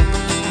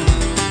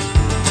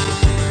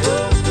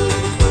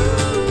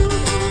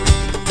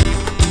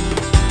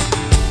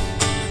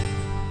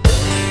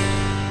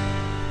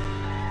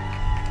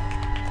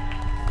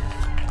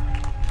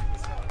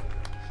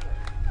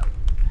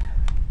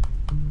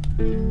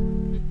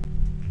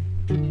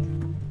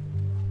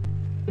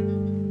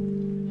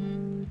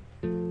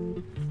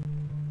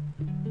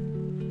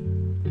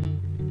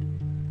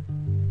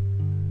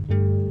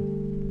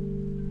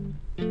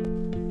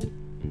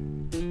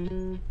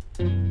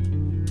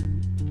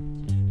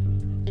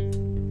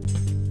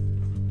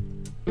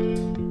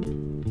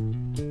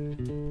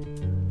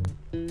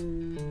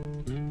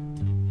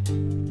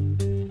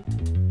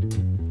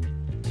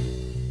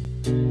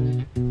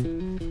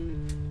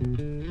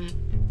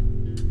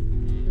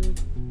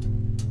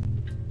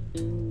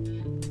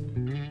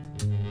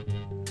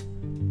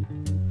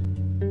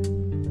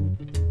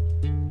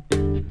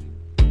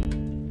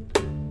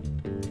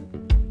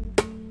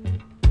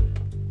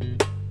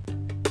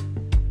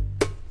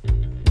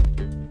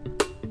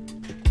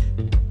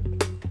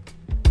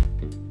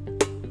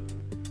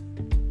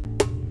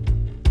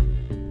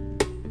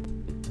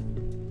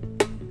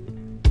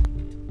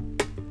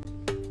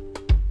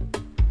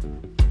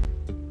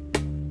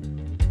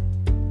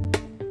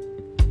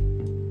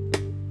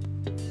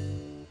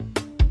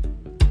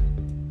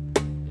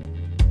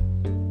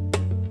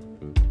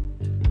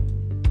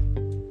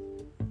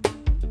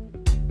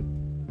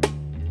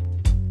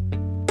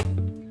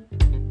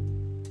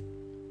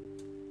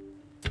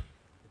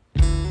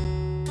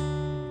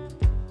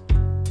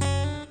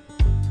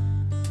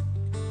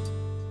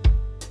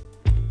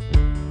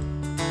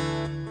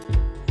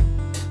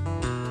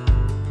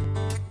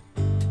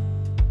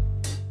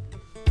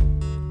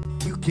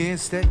 You can't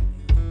stay,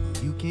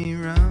 you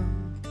can't run.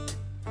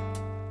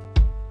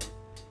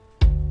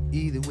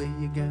 Either way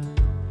you got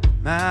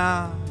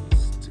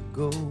miles to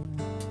ago,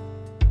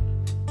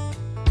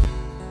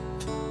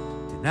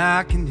 and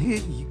I can hear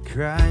you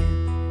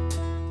crying.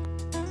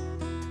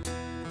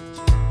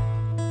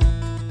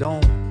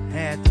 Don't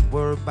have to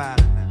worry about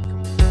it now.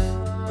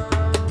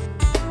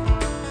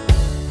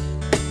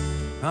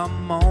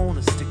 Come on. I'm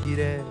gonna stick it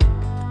out.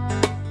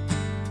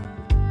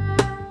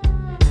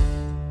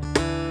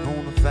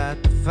 Gonna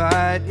fight the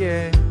fight,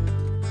 yeah.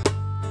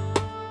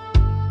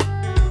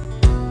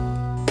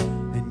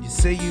 And you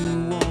say you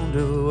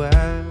wonder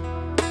why,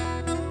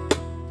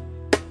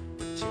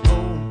 but you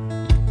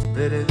won't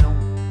let it on.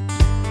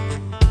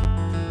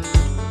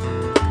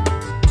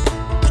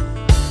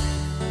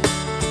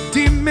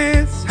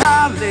 Demons,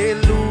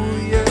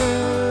 hallelujah.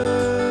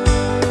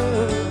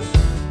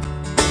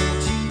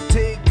 Would you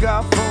take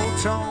off all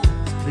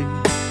tongues,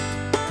 please?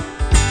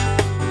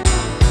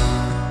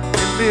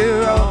 And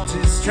we're all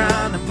just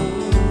trying to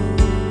move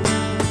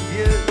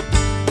you.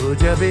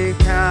 Would you be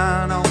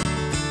kind on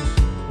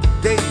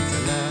days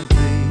like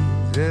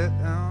these?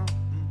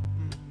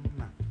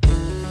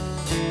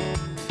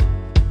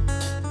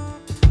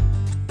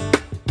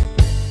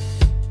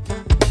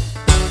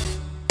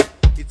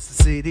 It's the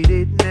city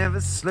that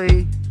never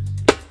sleeps.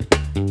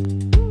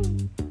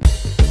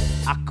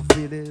 I can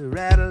feel it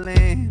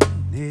rattling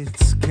in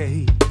its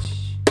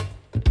cage.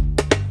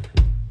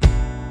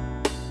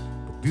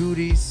 But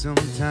beauty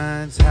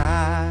sometimes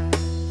hides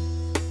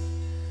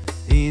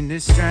in the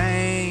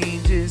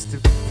strangest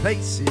of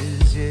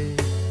places, yeah.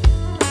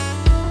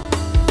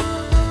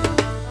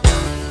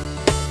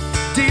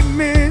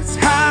 Demons,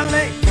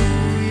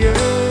 hallelujah.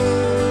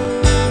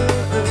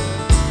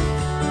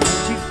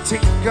 You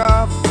take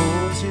our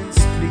fortunes,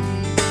 please.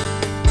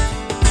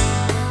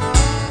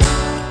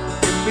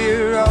 And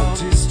we're all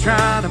just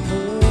trying to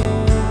move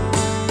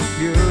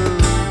you.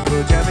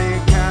 Would you be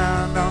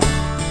kind on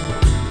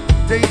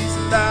days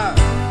like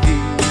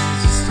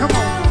these? Come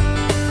on.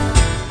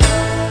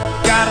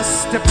 Gotta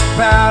step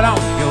out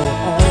on your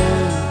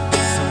own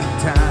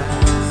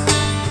sometimes.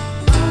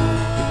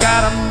 You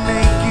gotta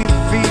make it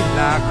feel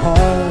like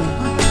home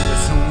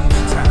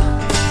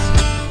sometimes.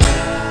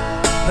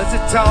 'Cause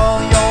it's all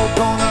you're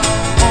gonna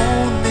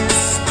own this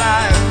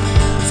life.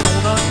 It's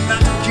gonna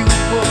knock you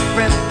up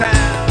and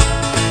down.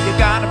 You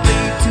gotta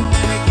bleed to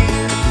make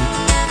it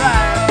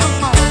right.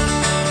 Come on.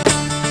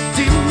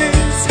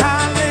 Demons,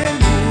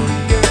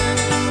 hallelujah.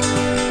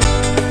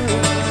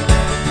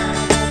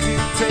 Won't you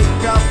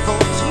take our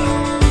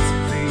fortunes,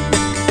 please?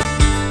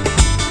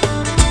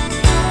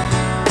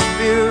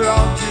 We're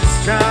all just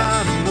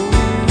trying to move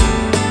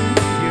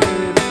you.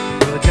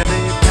 Would you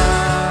be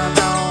kind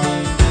on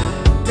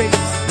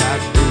days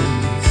like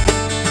these?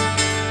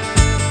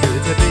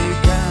 Would you be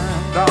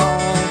kind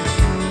on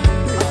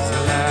days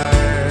like?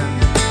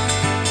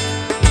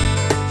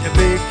 Would you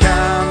be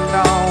kind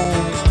on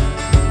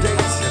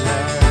days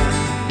like?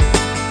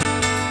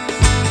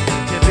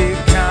 Would you be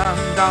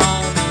kind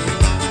on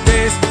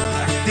days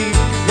like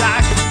these?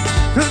 Like,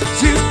 could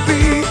you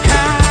be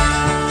kind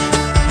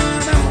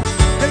on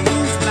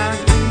days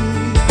like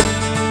these?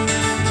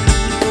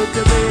 Would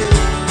you be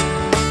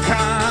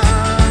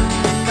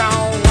kind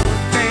on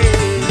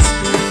days?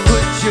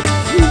 Would you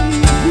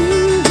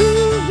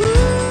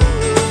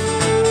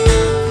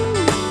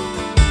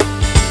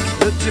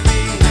Would you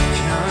be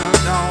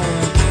kind on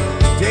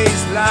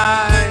days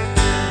like?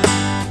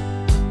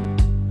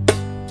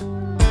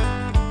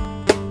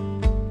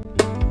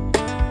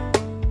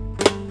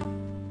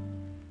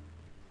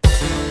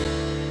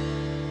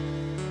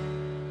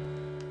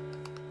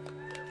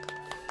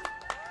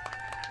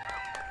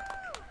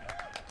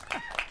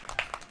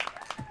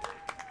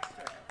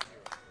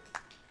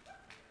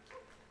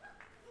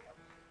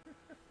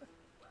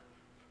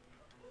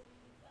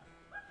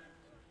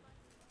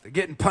 They're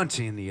getting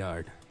punchy in the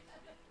yard.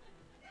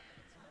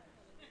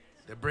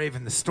 They're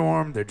braving the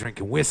storm. They're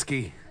drinking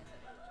whiskey.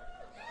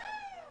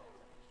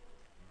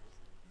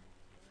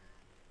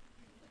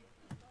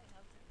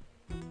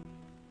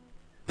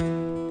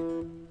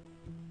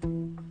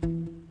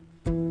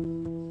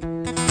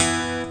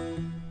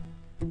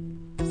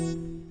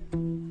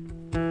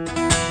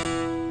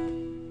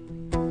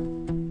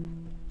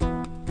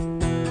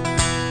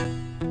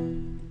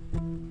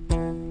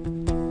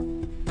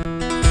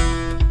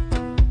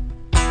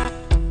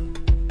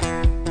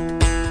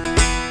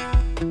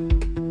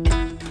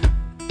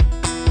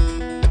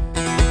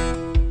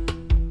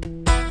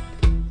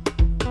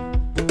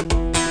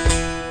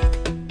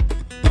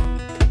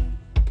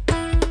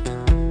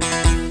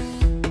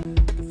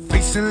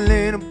 Face a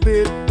little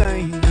bit of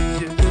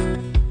danger,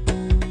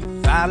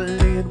 fight a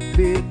little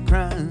bit of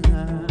crime.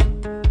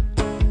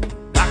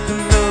 I can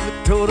love a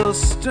total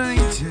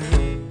stranger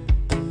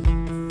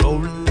for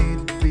a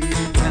little bit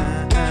of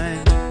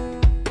time.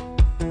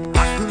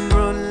 I can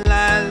run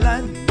like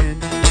lightning,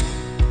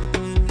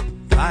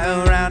 fly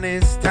around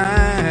this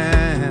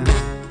time.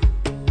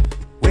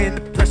 When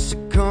the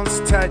pressure comes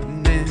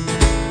tightening,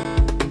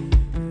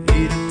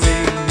 it'll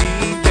take me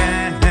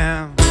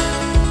down.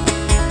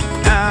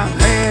 I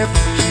have a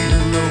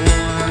kilo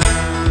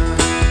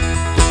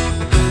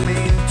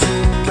into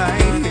my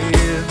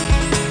head.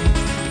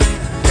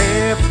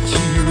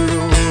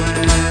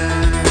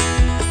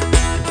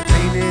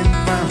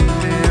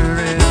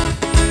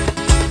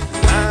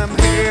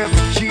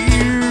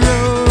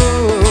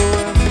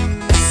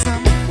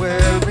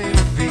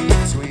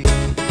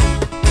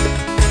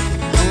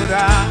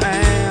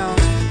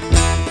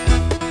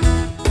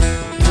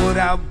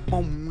 I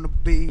wanna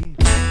be. A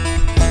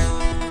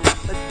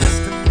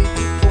destiny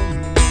for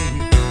me.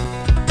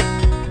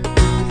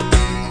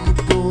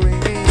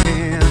 Pulling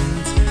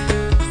hands,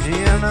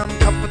 and I'm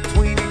caught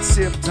between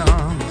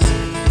acceptance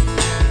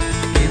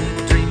and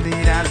the dream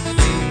that I've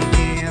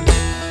been.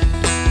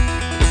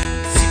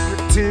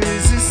 Secret to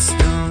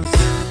resistance,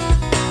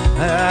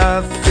 I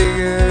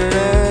figured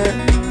it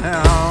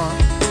out.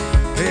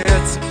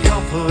 It's a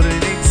comfort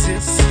in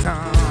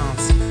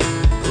existence,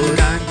 but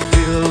I'm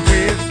filled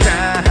with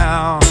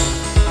doubt.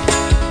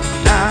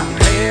 I'm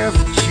half a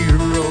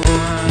hero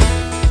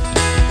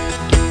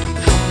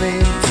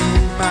coming to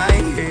my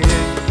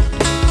head.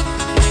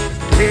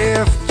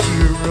 Half a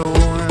hero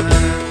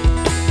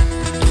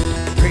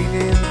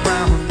painted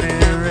brown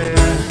and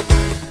red.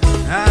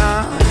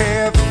 I'm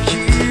half a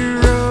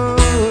hero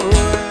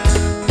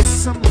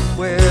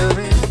somewhere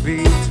in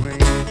between.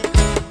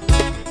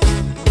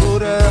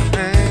 But I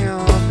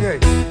am, yeah,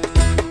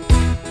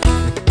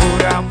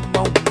 what I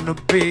wanna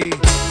be.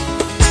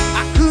 I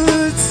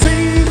could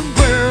save the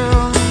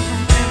world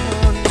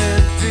from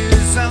imminent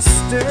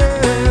disaster.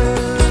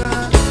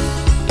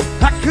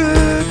 I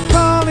could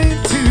fall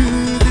into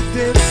the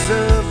depths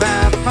of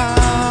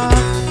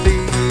apathy.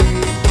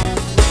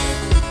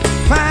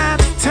 Find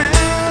the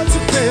times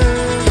of me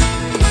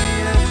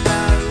and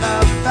my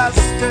love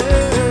faster.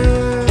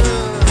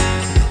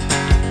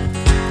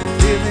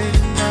 Living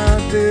on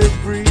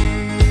debris.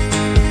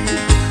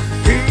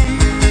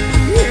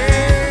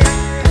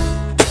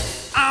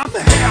 I'm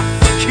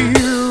half a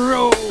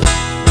hero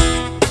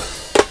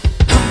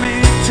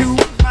coming to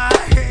my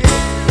head.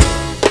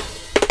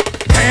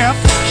 Half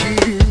a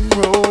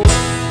hero,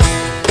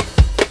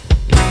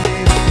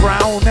 painted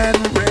brown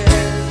and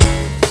red.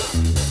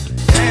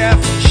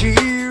 Half a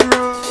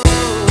hero,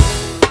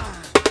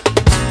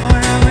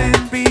 well in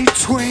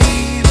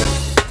between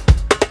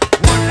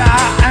what I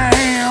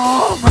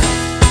am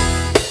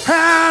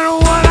and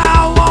what I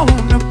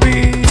wanna be.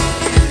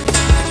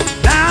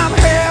 I'm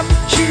half a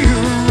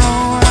hero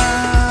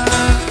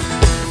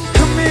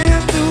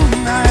coming through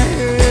my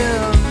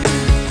head.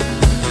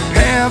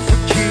 Half a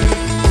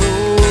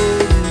hero,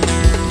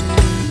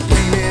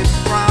 painted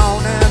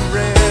brown and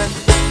red.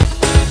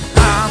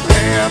 I'm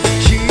half a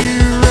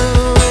hero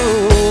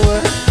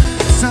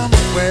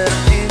somewhere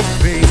in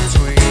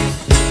between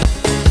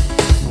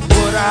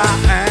what I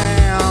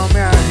am,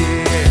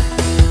 yeah, and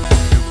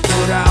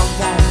what I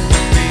want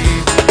to be.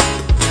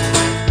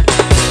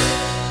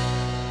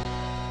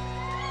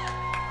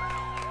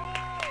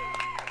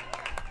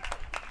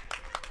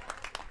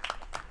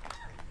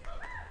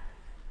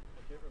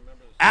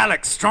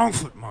 Alex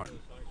Strongfoot, Martin.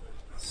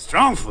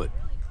 Strongfoot.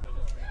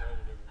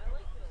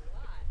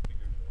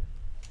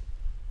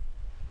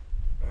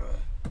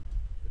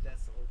 But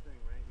that's the whole thing,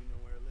 right? We know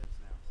where it lives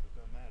now, so it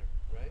don't matter,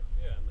 right?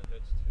 Yeah, and the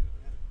heads too.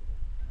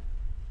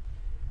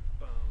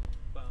 Boom,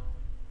 boom,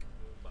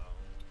 boom,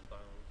 boom.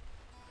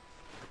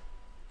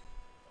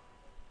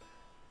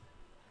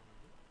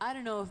 I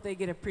don't know if they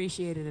get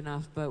appreciated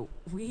enough, but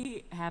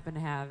we happen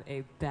to have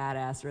a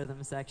badass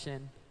rhythm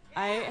section.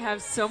 I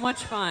have so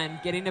much fun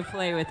getting to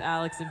play with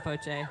Alex and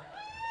Poche.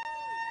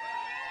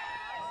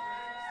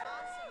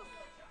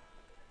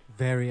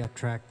 Very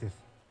attractive.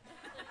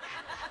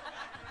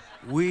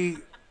 We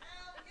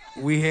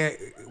had.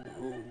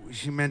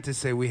 She meant to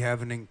say we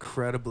have an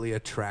incredibly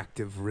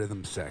attractive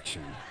rhythm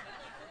section. I'm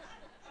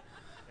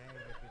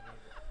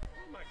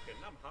not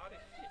kidding. I'm hot as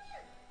shit.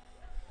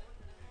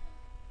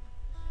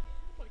 I'm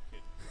not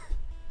kidding.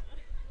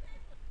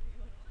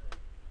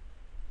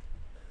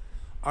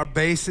 Our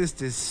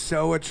bassist is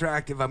so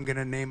attractive, I'm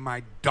gonna name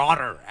my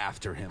daughter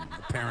after him.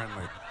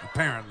 Apparently.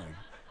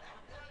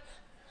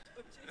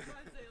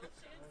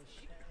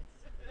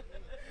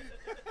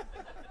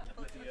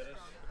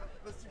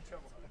 Let's do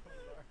trouble.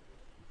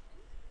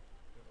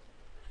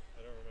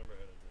 I don't remember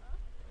how to do it.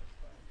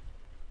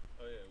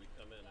 Oh yeah, we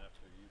come in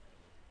after you come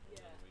in.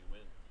 Yeah. And then we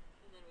win.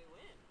 And then we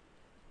win.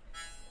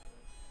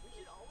 We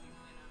should always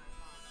win on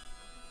our song.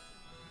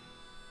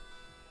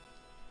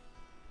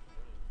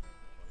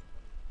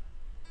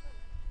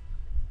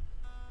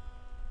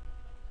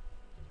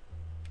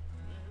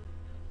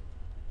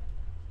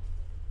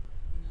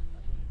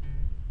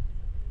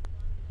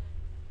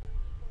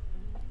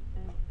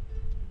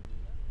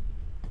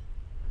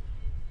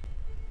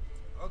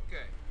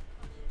 Okay.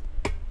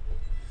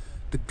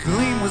 The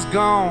gleam was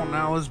gone,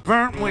 I was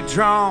burnt and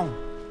withdrawn.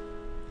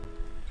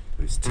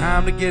 It was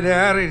time to get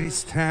out of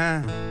this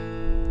town.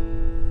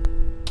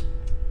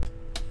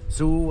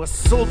 So I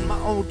sold my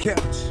old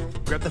couch,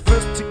 grabbed the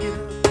first ticket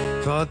up,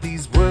 thought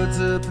these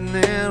words up and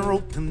then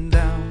wrote them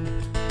down.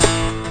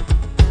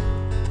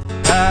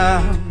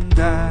 Bye,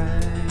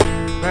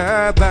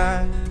 bye,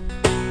 bye.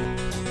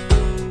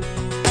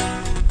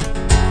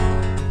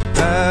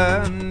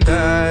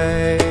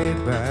 Bye,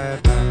 bye, bye.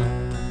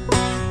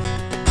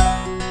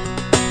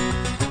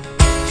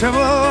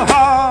 Trouble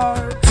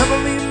hard,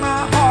 trouble in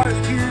my heart.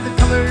 Here the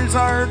colors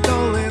are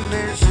dull and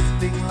they're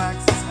shifting like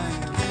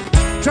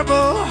sand.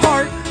 Trouble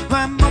heart,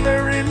 my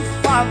mother and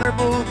father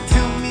both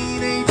tell me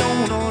they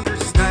don't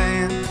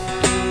understand.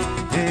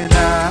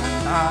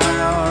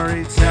 I'll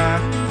reach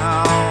out.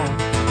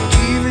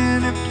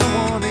 Even if no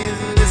one is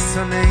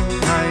listening,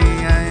 I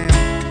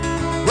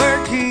am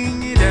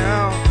working it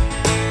out,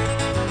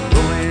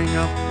 rolling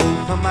up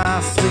over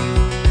my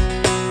sleeve.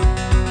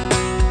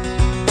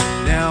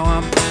 Now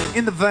I'm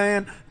in the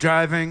van,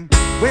 driving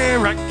where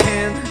I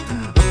can,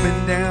 up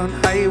and down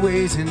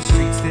highways and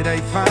streets that I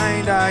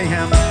find. I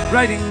am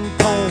writing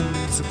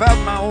poems about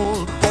my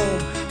old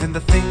home and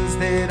the things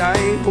that I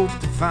hope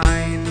to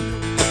find.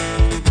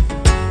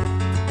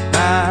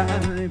 Bye,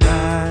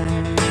 bye,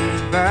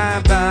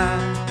 bye, bye.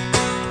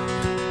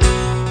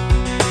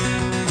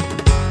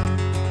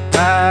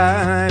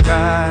 Bye,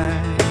 bye,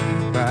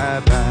 bye,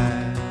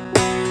 bye.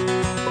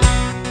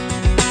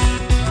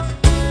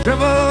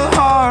 Trouble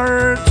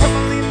hard,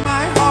 trouble in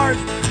my heart,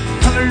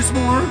 colors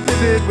more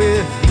vivid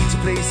with each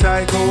place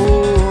I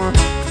go.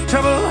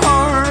 Trouble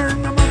hard,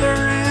 my mother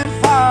and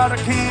father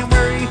can't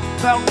worry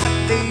about what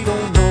they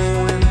don't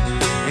know,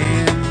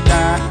 and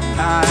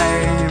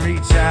I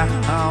reach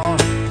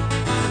out.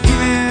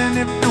 Even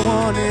if no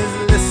one is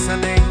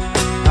listening,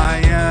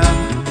 I am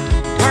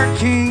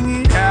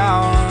working it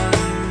out,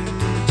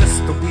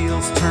 just the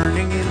wheels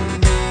turning in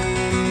me.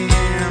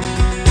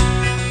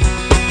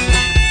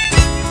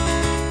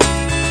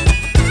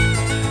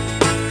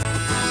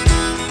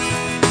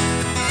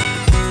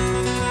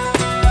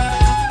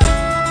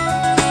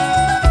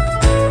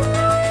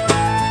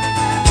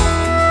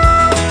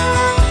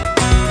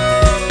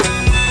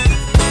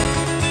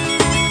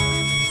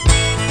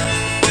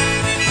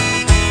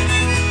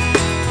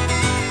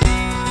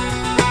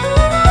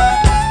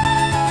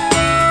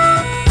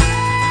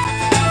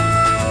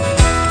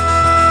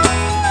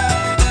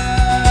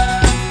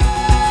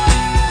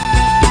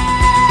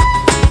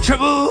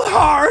 Trouble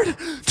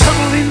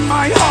in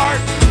my heart,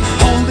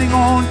 holding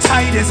on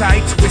tight as I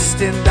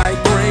twist and I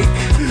break.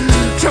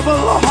 Trouble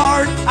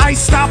hard, I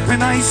stop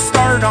and I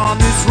start on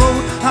this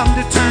road I'm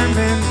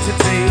determined to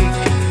take.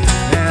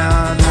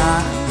 And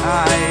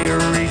I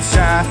reach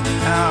out,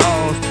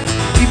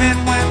 even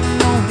when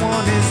no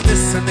one is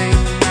listening.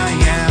 I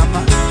am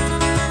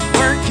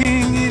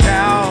working it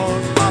out.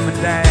 Mom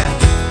and Dad,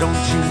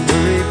 don't you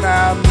worry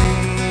about me.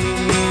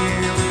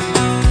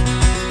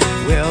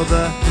 Well,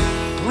 the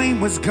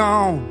flame was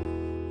gone,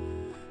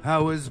 I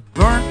was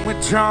burnt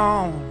with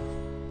John.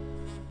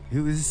 It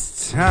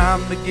was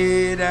time to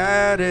get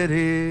out of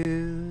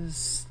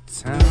this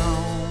town.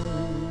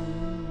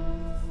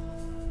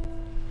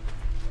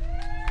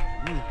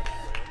 Nice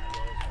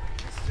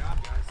job,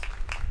 guys.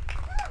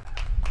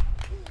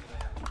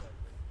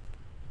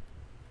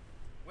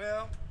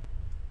 Well,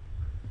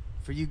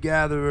 for you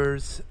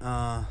gatherers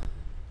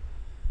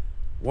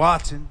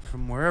watching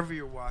from wherever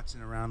you're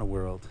watching around the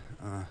world,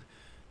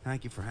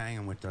 thank you for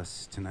hanging with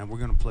us tonight. We're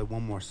going to play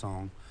one more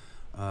song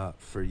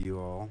for you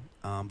all.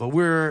 But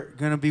we're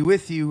going to be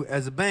with you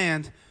as a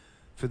band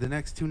for the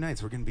next 2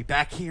 nights. We're going to be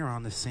back here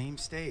on the same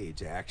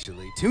stage,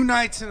 actually. 2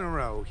 nights in a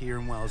row here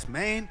in Wells,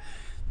 Maine,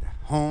 the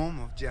home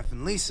of Jeff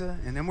and Lisa.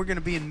 And then we're going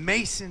to be in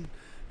Mason,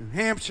 New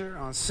Hampshire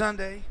on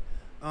Sunday.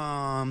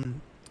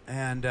 Some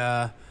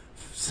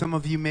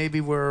of you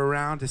maybe were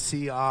around to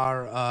see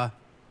our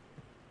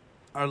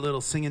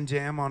little singing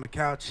jam on the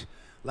couch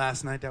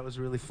last night. That was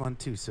really fun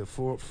too. So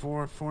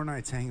four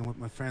nights hanging with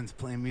my friends,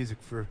 playing music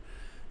for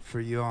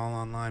you all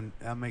online.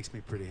 That makes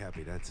me pretty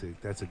happy. That's a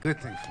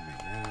good thing for me.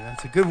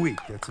 That's a good week.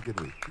 That's a good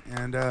week.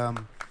 And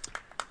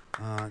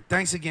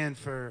thank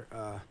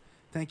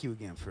you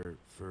again for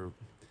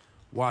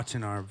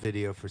watching our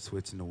video for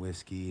Switching to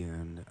Whiskey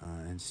and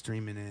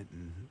streaming it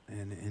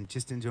and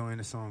just enjoying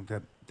the song.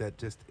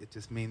 It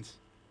just means,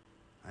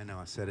 I know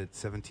I said it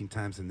 17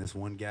 times in this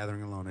one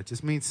gathering alone. It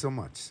just means so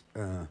much.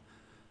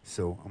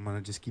 So I'm going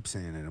to just keep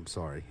saying it. I'm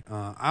sorry.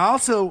 I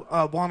also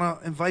want to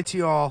invite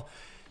you all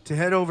to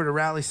head over to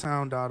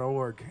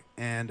rallysound.org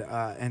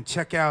and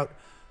check out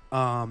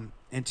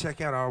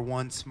our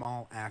One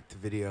Small Act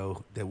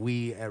video that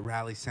we at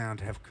Rally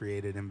Sound have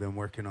created and been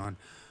working on.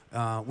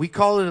 We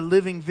call it a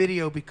living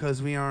video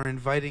because we are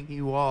inviting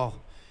you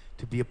all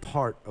to be a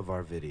part of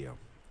our video.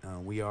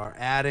 We are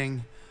adding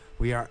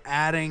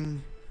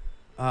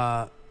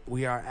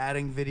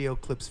video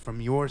clips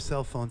from your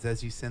cell phones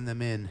as you send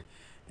them in.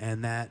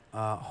 And that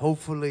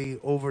hopefully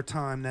over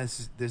time,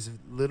 this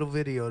little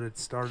video that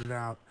started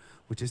out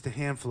with just a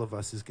handful of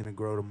us is going to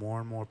grow to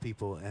more and more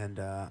people. And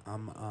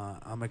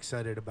I'm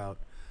excited about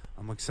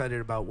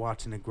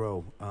watching it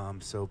grow.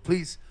 So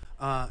please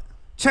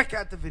check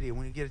out the video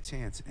when you get a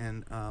chance,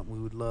 and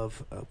we'd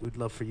love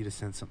for you to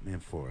send something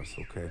in for us.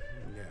 Okay?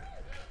 Yeah.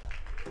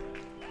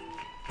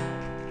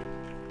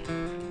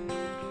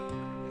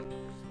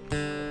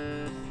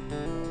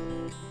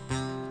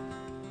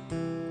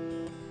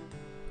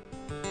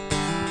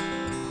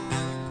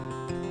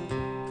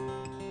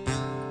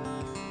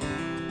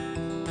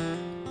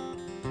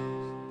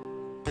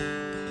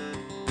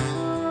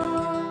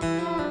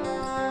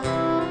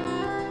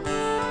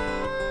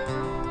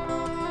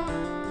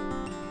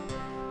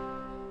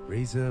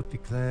 Raise up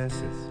your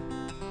glasses.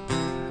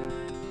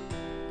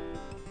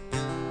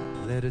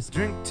 Let us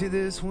drink to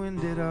this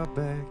wind at our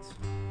backs.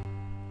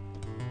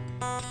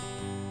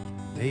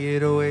 May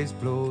it always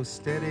blow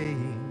steady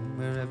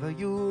wherever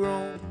you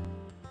roam.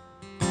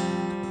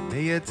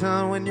 May it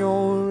turn when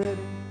you're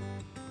ready,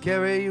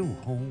 carry you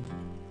home.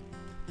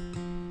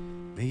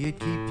 May it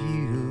keep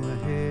you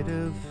ahead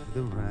of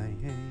the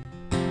rain.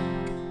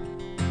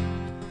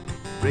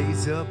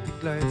 Raise up your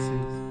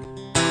glasses,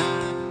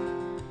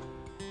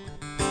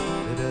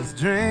 let us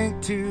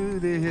drink to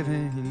the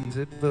heavens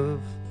above.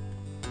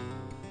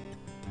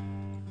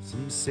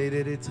 Some say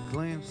that it's a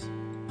glimpse of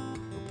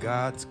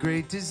God's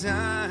great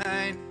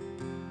design.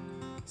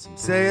 Some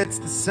say it's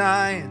the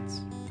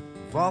science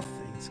of all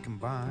things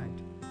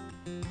combined.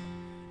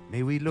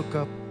 May we look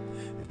up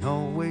and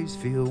always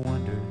feel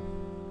wonder.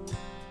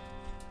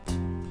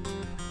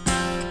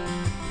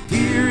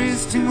 Here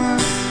is to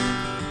us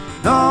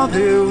all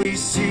that we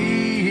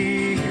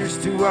see. Here's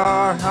to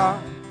our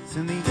hearts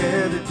and the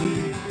air that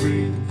we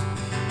breathe.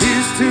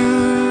 Here's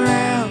to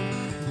around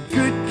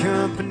good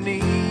company.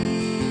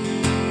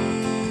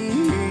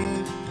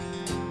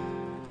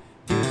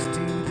 Here's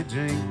to the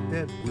drink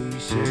that we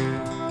share.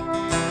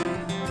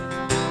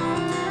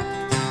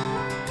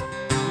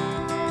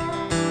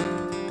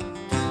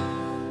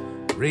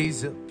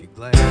 Raise up your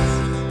glasses,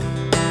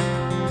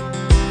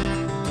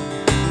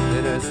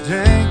 let us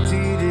drink to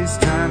this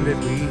time that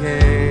we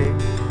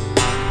had.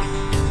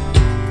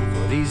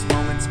 For these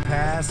moments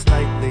pass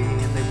lightly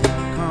and they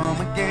won't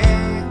come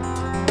again.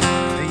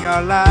 May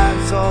our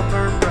lives all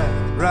burn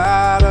bright,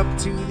 right up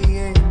to the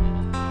end.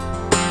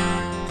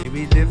 May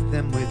we lift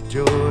them with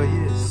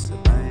joyous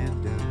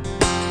abandon.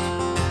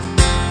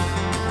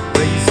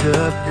 Raise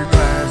up your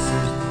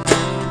glasses,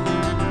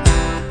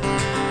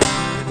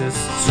 let us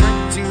drink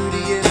to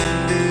the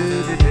end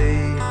of the day.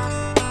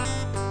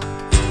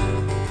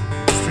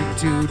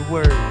 To the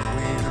word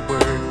when the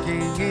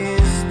working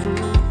is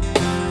through.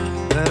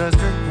 Let us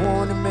drink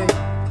one to me,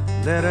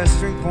 let us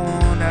drink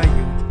one to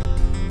you.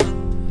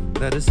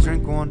 Let us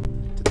drink one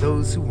to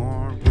those who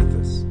aren't with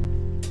us.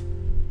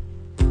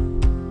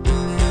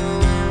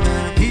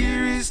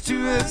 Here is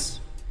to us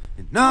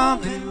and all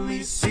that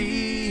we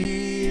see.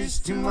 Here's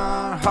to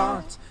our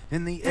hearts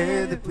and the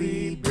air that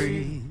we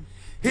breathe.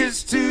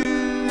 Here's to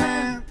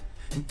have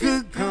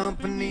good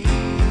company.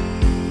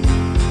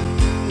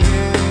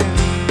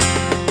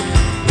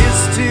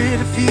 To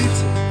the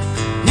future,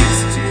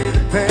 here's to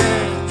the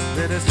past.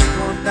 Let us drink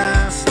one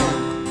down slow,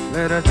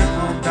 let us drink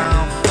one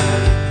down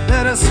fast.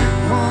 Let us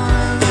drink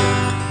one,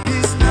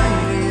 this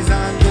night is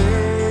our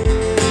day.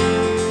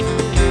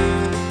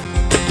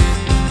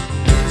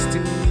 Here's to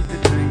the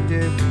drink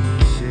that we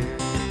share.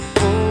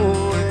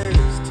 Oh,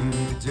 here's to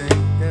the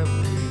drink that we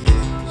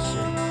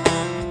share.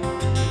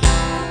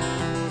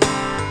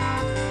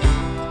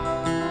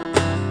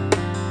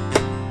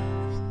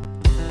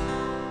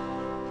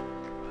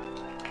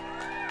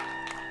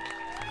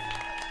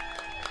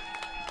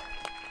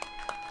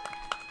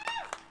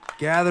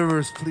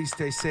 Gatherers, please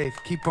stay safe.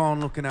 Keep on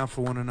looking out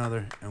for one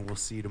another, and we'll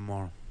see you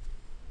tomorrow.